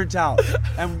 Burnt out.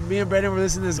 And me and Brandon were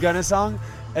listening to this Gunna song.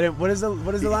 And what is the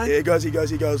line? He goes,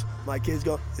 my kids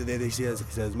go. He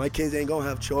says, my kids ain't gonna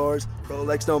have chores.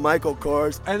 Rolex, no Michael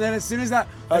Kors. And then as soon as that,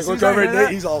 I look over at Nate,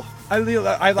 he's all. I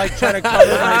like try to cover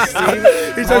my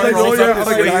sleeve. He says like, oh yeah, I'm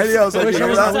like,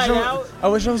 I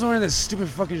wish I was wearing this stupid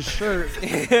fucking shirt.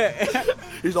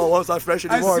 He's all, well, it's not fresh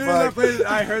anymore. As soon as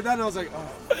I heard that, and I was like, oh.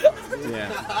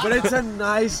 Yeah. But it's a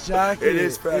nice jacket. It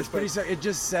is fresh. It's pretty. It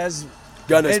just says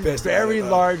Gunna's in pissed very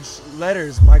large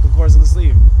letters, Michael Kors on the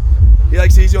sleeve. He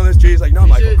like sees you on the street. He's like, no,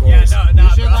 Michael Kors.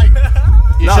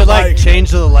 You should like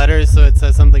change the letters so it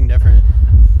says something different.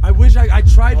 I wish I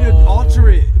tried to alter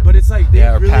it, but it's like they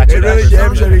really. It really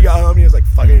damn sure he got home. He was like,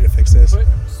 fuck, I need to fix this. Put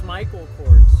Michael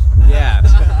Kors. Yeah.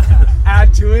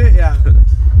 Add to it, yeah.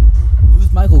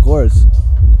 Who's Michael Kors?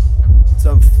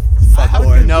 Some fuck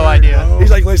boy. No idea.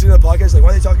 He's like listening to the podcast. Like,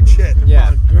 why are they talking shit?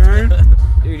 Yeah. Gurn,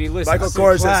 Dude, he listens. Michael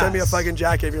Kors said, send me a fucking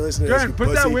jacket if you're listening to this. Gurn,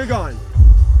 put that wig on.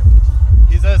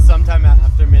 He's a sometime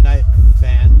after midnight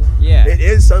fan. Yeah. It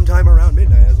is sometime around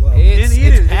midnight as well. It's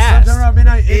past. It's sometime around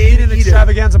midnight. Eden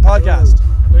Extravaganza podcast.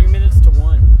 3 minutes to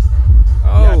 1.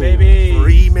 Oh, Yeah, baby.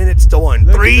 3 minutes to 1. Look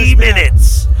at 3 this man.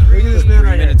 minutes. Look at this man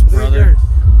right minutes, here. brother.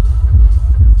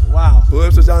 Wow. Blue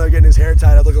Lips was down there getting his hair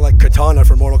tied up looking like Katana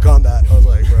from Mortal Kombat. I was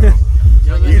like, bro,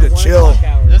 you need to chill.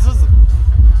 This is.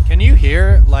 Can you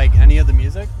hear like any of the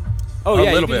music? Oh A yeah,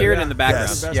 you little can bit. hear it in the background.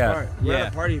 Yes. That's the best Yeah. part. We're Yeah.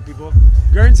 at a party, people.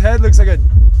 Gurn's head looks like a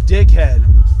dick head.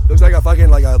 Looks like a fucking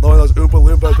like one of those Oompa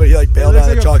Loompas, but he like bailed out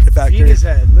of the chocolate factory. Penis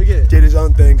head. Look at it. Did his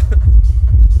own thing.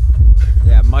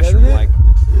 Yeah, mushroom like.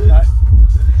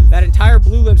 That entire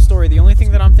Blue Lips story, the only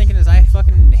thing that I'm thinking is I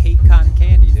fucking hate cotton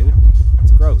candy, dude.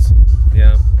 It's gross.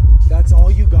 Yeah. That's all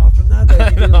you got from that?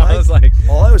 That you didn't I was like,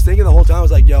 All I was thinking the whole time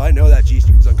was like, yo, I know that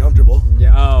G-string's uncomfortable.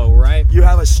 Yeah. Oh, right. You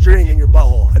have a string in your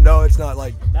butthole. I know it's not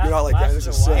like, you're not like, yeah, this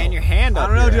is sick. And your hand up. I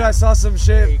don't know, your dude. I ass. saw some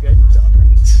shit. Good.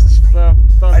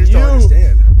 I just don't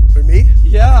understand. For me?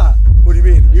 Yeah. What do you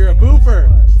mean? You're a boofer.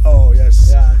 Oh,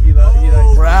 yes. Yeah, he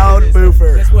likes Proud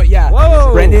boofer. Guess what? Yeah.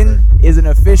 Whoa. Brendan is an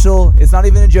official. It's not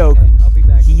even a joke. I'll be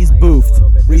back. He's boofed.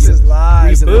 This is live.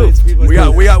 Recently. It's people-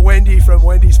 We got Wendy from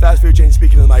Wendy's fast food chain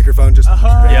speaking to the microphone. Just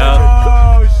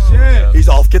Oh, shit. he's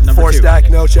all get the Number 4 2. stack,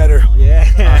 no cheddar.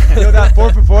 Yeah. Yo, that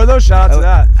 4 for 4 though, shout out to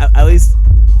that. At least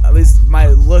my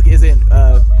look isn't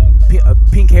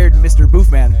pink-haired Mr.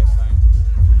 Boofman.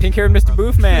 Pink-haired Mr.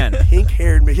 Boofman.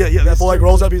 Pink-haired me. Yeah, that boy like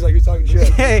rolls up. He's like, he's talking shit.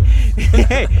 Hey,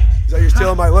 hey. He's like, you're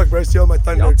stealing my look, bro. You're stealing my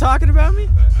thunder. Y'all talking about me?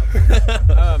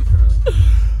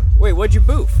 Wait, what'd you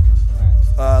boof?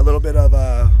 A little bit of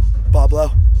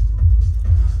Pablo,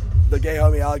 the gay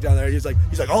homie Alec down there. He's like,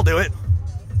 I'll do it.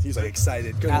 He's like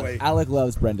excited, couldn't wait. Alec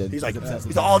loves Brendan. He's like, obsessed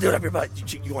with I'll do it up your butt.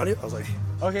 You want it? I was like,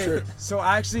 Okay, sure. so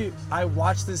I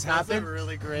watched this happen.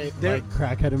 really great They're-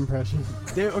 crackhead impression.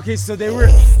 So they were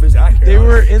It's accurate. they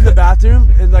were in the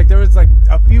bathroom and like there was like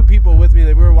a few people with me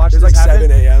that we were watching It was this like happen.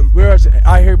 7 a.m. We were watching,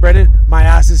 I hear Brendan, my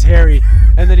ass is hairy,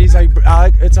 and then he's like,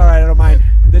 Alec, it's all right, I don't mind.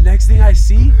 The next thing I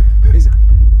see is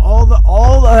all that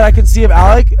I I can see of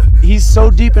Alec, he's so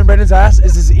deep in Brendan's ass,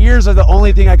 is his ears are the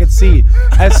only thing I could see.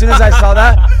 As soon as I saw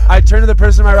that, I turned to the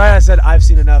person to my right. I said, I've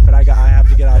seen enough, and I have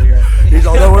to get out of here. He's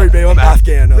all, don't worry, babe, I'm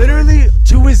Afghan. Literally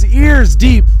to his ears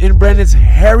deep in Brendan's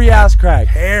hairy ass crack.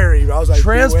 Hairy, bro. I was like,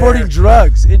 transporting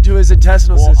drugs into his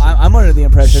intestinal system. I'm under the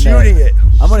impression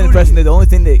that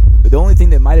the only thing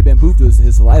that might have been pooped was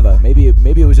his saliva. Maybe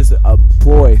it was just a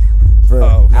ploy for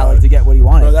Alec to get what he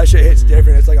wanted. Bro, that shit hits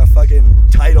different. It's like a fucking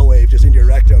tidal wave just in your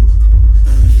rectum.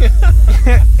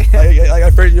 like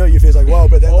at first, you feel like, whoa,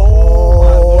 but then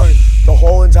the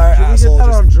whole entire asshole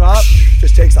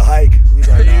just takes a hike. He's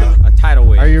like, nah. A tidal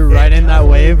wave. Are you right in that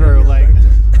wave or like?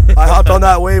 I hopped on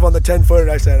that wave on the 10-footer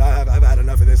and I said, I've had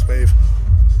enough of this wave.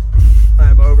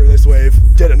 I'm over this wave.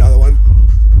 Did another one.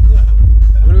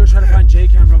 I'm gonna go try to find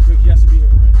J-Cam real quick. He has to be here.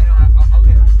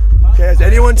 Okay, has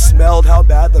anyone smelled how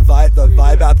bad the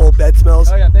Vibe Apple bed smells?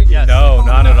 Oh yeah, thank you. No,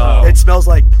 not at all. It smells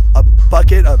like a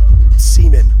bucket of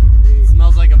semen. It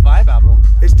smells like a Vibe Apple.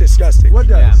 It's disgusting. What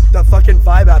does? The fucking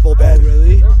Vibe Apple bed. Oh,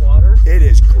 really? It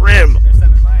is grim.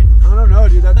 I don't know,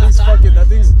 dude. That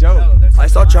thing's dope. I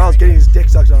saw Charles getting his dick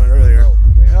sucked on it earlier.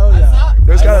 Hell yeah. It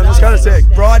was kind of sick.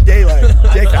 Broad daylight.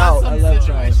 Dick out. I love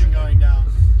Charles.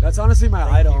 That's honestly my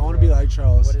idol. I want to be like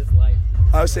Charles. What is life?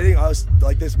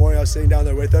 This morning I was sitting down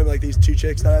there with them, like these two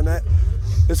chicks that I met.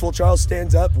 This fool Charles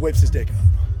stands up, whips his dick out.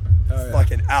 Oh, yeah.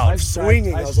 Fucking out,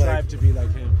 swinging. I was like, strive to be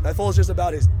like him. that fool's just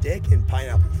about his dick and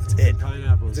pineapple. That's it.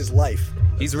 Pineapples. It's his life.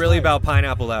 He's really about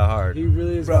pineapple that hard. He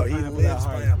really is. Bro, about he pineapple lives that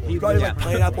hard. pineapple. He probably like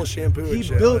pineapple shampoo and He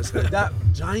shit. built honestly. that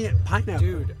giant pineapple.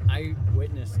 Dude, I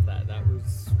witnessed that. That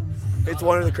was. It's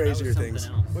one of the crazier things.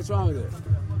 What's wrong with it?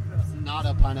 Not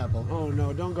a pineapple. Oh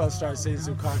no! Don't go start saying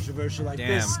some controversial like Damn.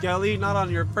 this, Skelly. Not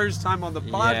on your first time on the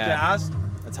podcast.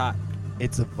 That's hot.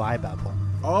 It's a Vibe Apple.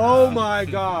 Oh my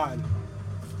god!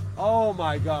 Oh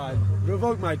my god!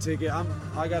 Revoke my ticket.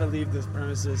 I gotta leave this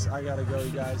premises. I gotta go, you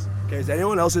guys. Okay, does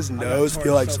anyone else's nose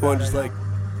feel like someone just like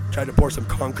tried to pour some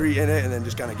concrete in it and then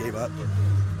just kind of gave up?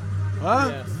 Huh?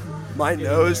 Yes. My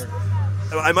nose.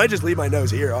 I might just leave my nose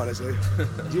here, honestly.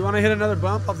 Do you want to hit another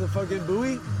bump off the fucking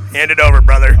buoy? Hand it over,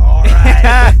 brother. All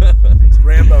right. It's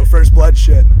Rambo, first blood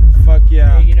shit. Fuck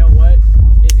yeah. Hey, you know what?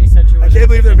 Izzy said she I can't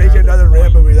believe they're making another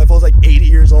Rambo movie. That fool's like 80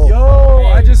 years old. Yo,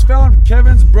 I just found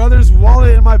Kevin's brother's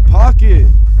wallet in my pocket.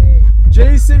 Hey.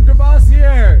 Jason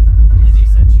Grabassier. Izzy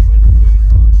said she wasn't doing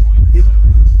her own point.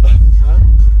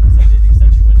 Izzy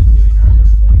said she wasn't doing her other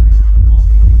point.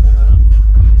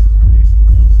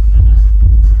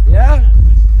 Yeah?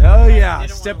 Hell yeah.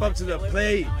 Step up to the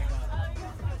plate.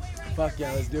 Fuck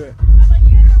yeah, let's do it.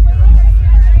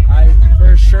 I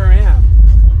for sure am.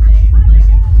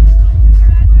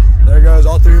 There goes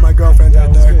all three of my girlfriends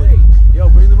out there. Good. Yo,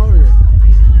 bring them over here.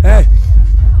 Hey.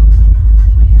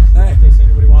 Hey. Does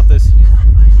anybody want this?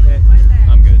 Okay.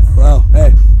 I'm good. Well,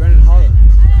 hey. Brendan, holla.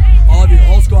 All of you,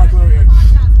 whole squad, come over here.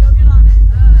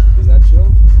 Is that chill?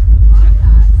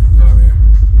 Come over here.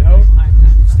 No.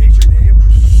 State your name.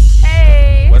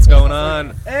 Hey. What's going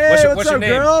on? Hey, what's your up, name?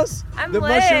 girls? I'm The Liz.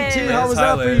 mushroom tea, how was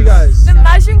Hi, that for Liz. you guys? The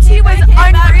mushroom tea was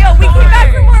unreal. We came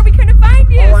back from where we couldn't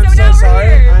find you, Oh, I'm so now so we're sorry.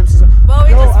 here. I'm so sorry. Well, we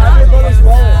Yo, just I have your found brother's you,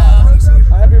 wallet.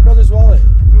 so- I have your brother's wallet.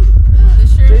 The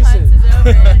shrimp Jason.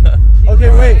 hunt is over. Okay,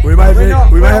 wait. We might have, Wait, no,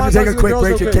 we wait, might I have wanna to take talk a the quick girls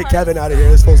break to real kick quick. Kevin out of here.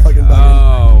 This fool's fucking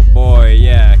bugging. Oh boy,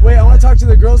 yeah. Wait, I want to talk to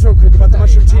the girls real quick about the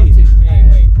mushroom tea. Hey,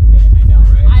 wait. I know,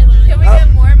 right? Can we get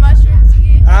more mushroom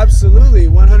tea? Absolutely,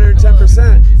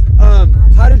 110%.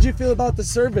 How did you feel about the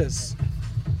service?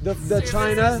 The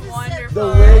China, is wonderful. the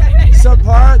wig,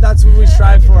 subpar. That's what we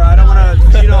strive for. I don't want to,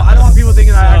 I don't want people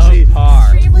thinking I actually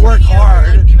Extremely work mediocre,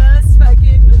 hard. like the most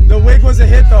fucking- The wig was a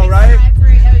hit though, right?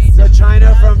 The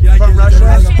China from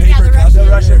Russia, the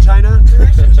Russian China, The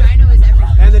Russian China was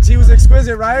everything. and the tea was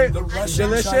exquisite, right? Russian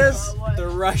Delicious. The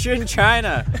Russian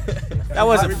China. That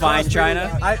wasn't fine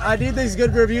China. I need these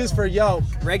good reviews for Yelp.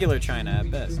 Regular China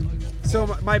at best. So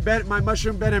my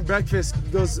mushroom bed and breakfast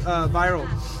goes viral.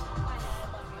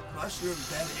 Mushroom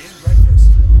bed and breakfast.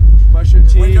 Mushroom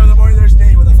tea. Wake up in the morning, there's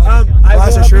Nate with a fucking I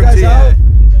glass will of help you shroom guys tea.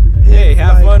 out. Hey,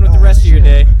 have fun with the rest of your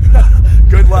day.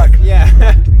 Good luck. Yeah.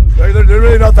 They're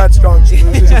really not that strong. She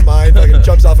loses his mind, fucking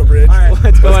jumps off a bridge. All right.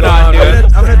 What's going on, dude?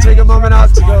 I'm gonna take a moment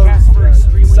out to go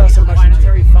sell some mushroom tea.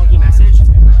 Planetary funky message.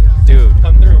 Dude,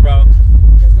 come through, bro.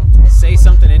 Say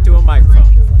something into a microphone.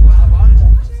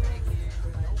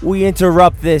 We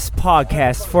interrupt this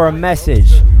podcast for a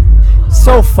message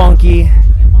so funky,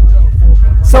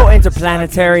 so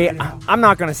interplanetary. I'm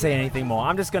not going to say anything more.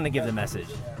 I'm just going to give the message.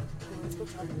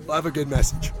 I have a good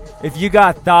message. If you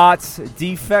got thoughts,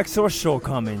 defects, or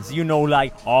shortcomings,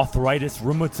 like arthritis,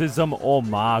 rheumatism, or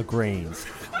migraines,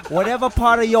 whatever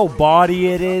part of your body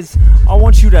it is, I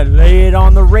want you to lay it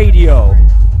on the radio.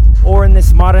 Or in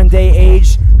this modern day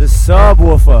age, the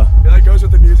subwoofer. Yeah, that goes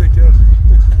with the music too.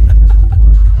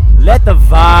 Let the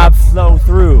vibe flow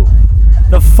through.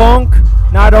 The funk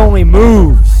not only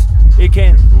moves, it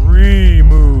can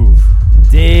remove.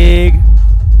 Dig?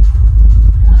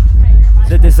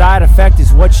 The desired effect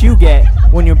is what you get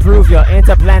when you improve your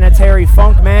interplanetary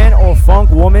funk man or funk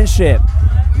womanship.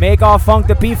 Make our funk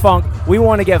the P-Funk. We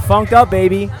want to get funked up,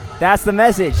 baby. That's the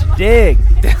message. Dig.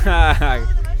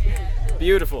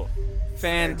 Beautiful.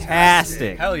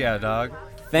 Fantastic. Hell yeah, dog.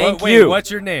 Thank Wait, you. What's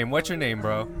your name? What's your name,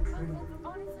 bro?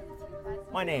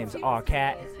 My name's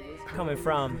R-Cat, coming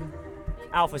from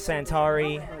Alpha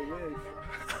Centauri.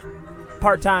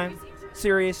 Part-time,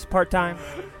 serious, part-time.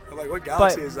 I'm like, what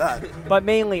galaxy is that? But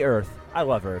mainly Earth. I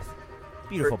love Earth.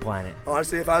 Beautiful planet.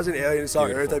 Honestly, if I was an alien and saw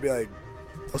Earth, I'd be like,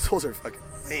 those fools are fucking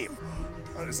lame.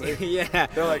 Honestly. Yeah.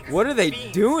 They're like, what are they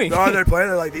doing? They're on their planet.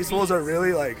 They're like, these fools are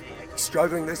really like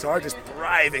struggling this hard, just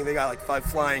thriving. They got like 5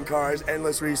 flying cars,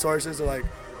 endless resources. They're like,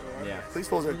 yeah, these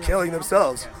fools are killing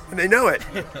themselves, and they know it.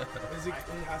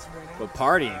 But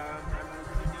partying.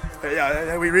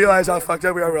 Yeah, and we realized how fucked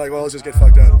up we are. We're like, well, let's just get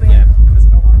fucked up. Yeah.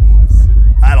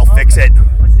 That'll fix it.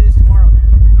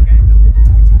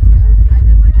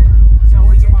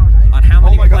 On how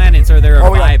many planets are there a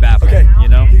vibe apple? Okay, you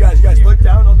know? You guys, look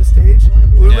down on the stage.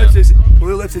 Blue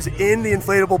Lips is in the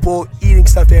inflatable pool eating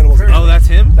stuffed animals. Oh, that's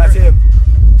him? That's him.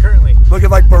 Currently. Looking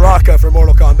like Baraka from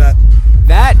Mortal Kombat.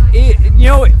 That is, you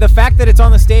know, the fact that it's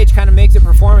on the stage kind of makes it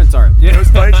performance art. It was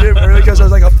funny too, early because there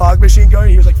was like a fog machine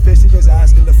going. He was like fisting his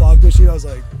ass in the fog machine. I was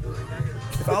like,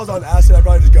 if I was on acid, I'd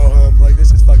probably just go home. Like,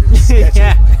 this is fucking sketchy.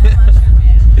 Yeah.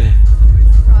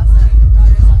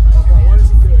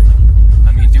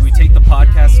 I mean, do we take the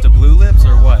podcast to Blue Lips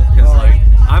or what? Because like,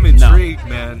 I'm intrigued,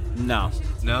 man. No.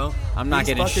 No? I'm not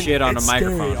getting fucking- shit on a it's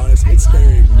microphone. Scary, honestly, it's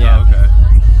scary. Yeah.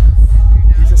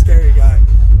 Okay. He's a scary guy.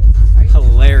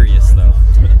 Hilarious though.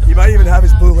 He might even have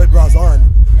his blue lip bras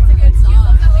on.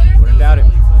 Wouldn't doubt it.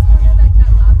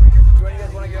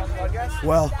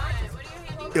 Well,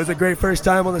 it was a great first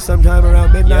time on the Sometime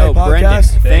Around Midnight Yo, podcast. Brendan,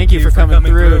 thank you for coming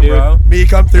through, dude. bro. Me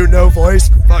come through, no voice.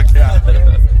 Fuck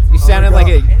yeah. You sounded like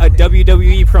a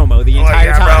WWE promo the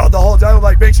entire Bro, time. the whole time I'm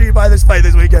like, make sure you buy this fight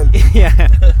this weekend. Yeah.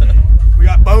 We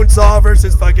got Bonesaw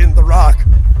versus fucking The Rock.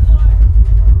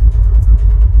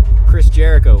 Chris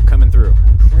Jericho coming through.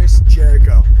 Chris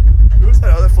Jericho. Who was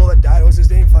that other fool that died? What was his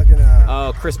name? Fucking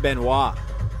Oh, Chris Benoit.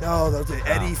 no, that was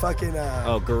Eddie fucking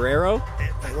Oh, Guerrero?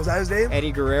 was that his name?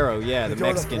 Eddie Guerrero, yeah, the He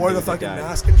wore Mexican wore dude the that fucking died.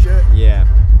 mask and shit. Yeah.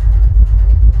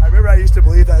 I remember I used to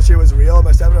believe that shit was real.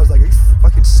 My stepdad was like, are you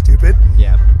fucking stupid?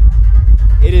 Yeah.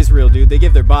 It is real, dude. They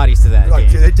give their bodies to that Like,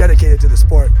 game. dude, they dedicated to the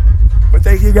sport. But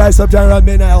thank you guys. Sometime around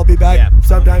midnight, I'll be back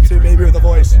sometime soon, maybe with a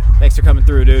voice. Thanks for coming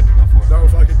through, dude. No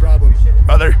fucking problem.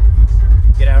 Brother.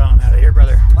 Get out of here,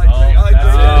 brother.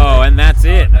 Oh, and that's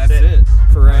it. That's it.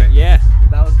 For yeah.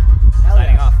 That was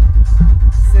signing off.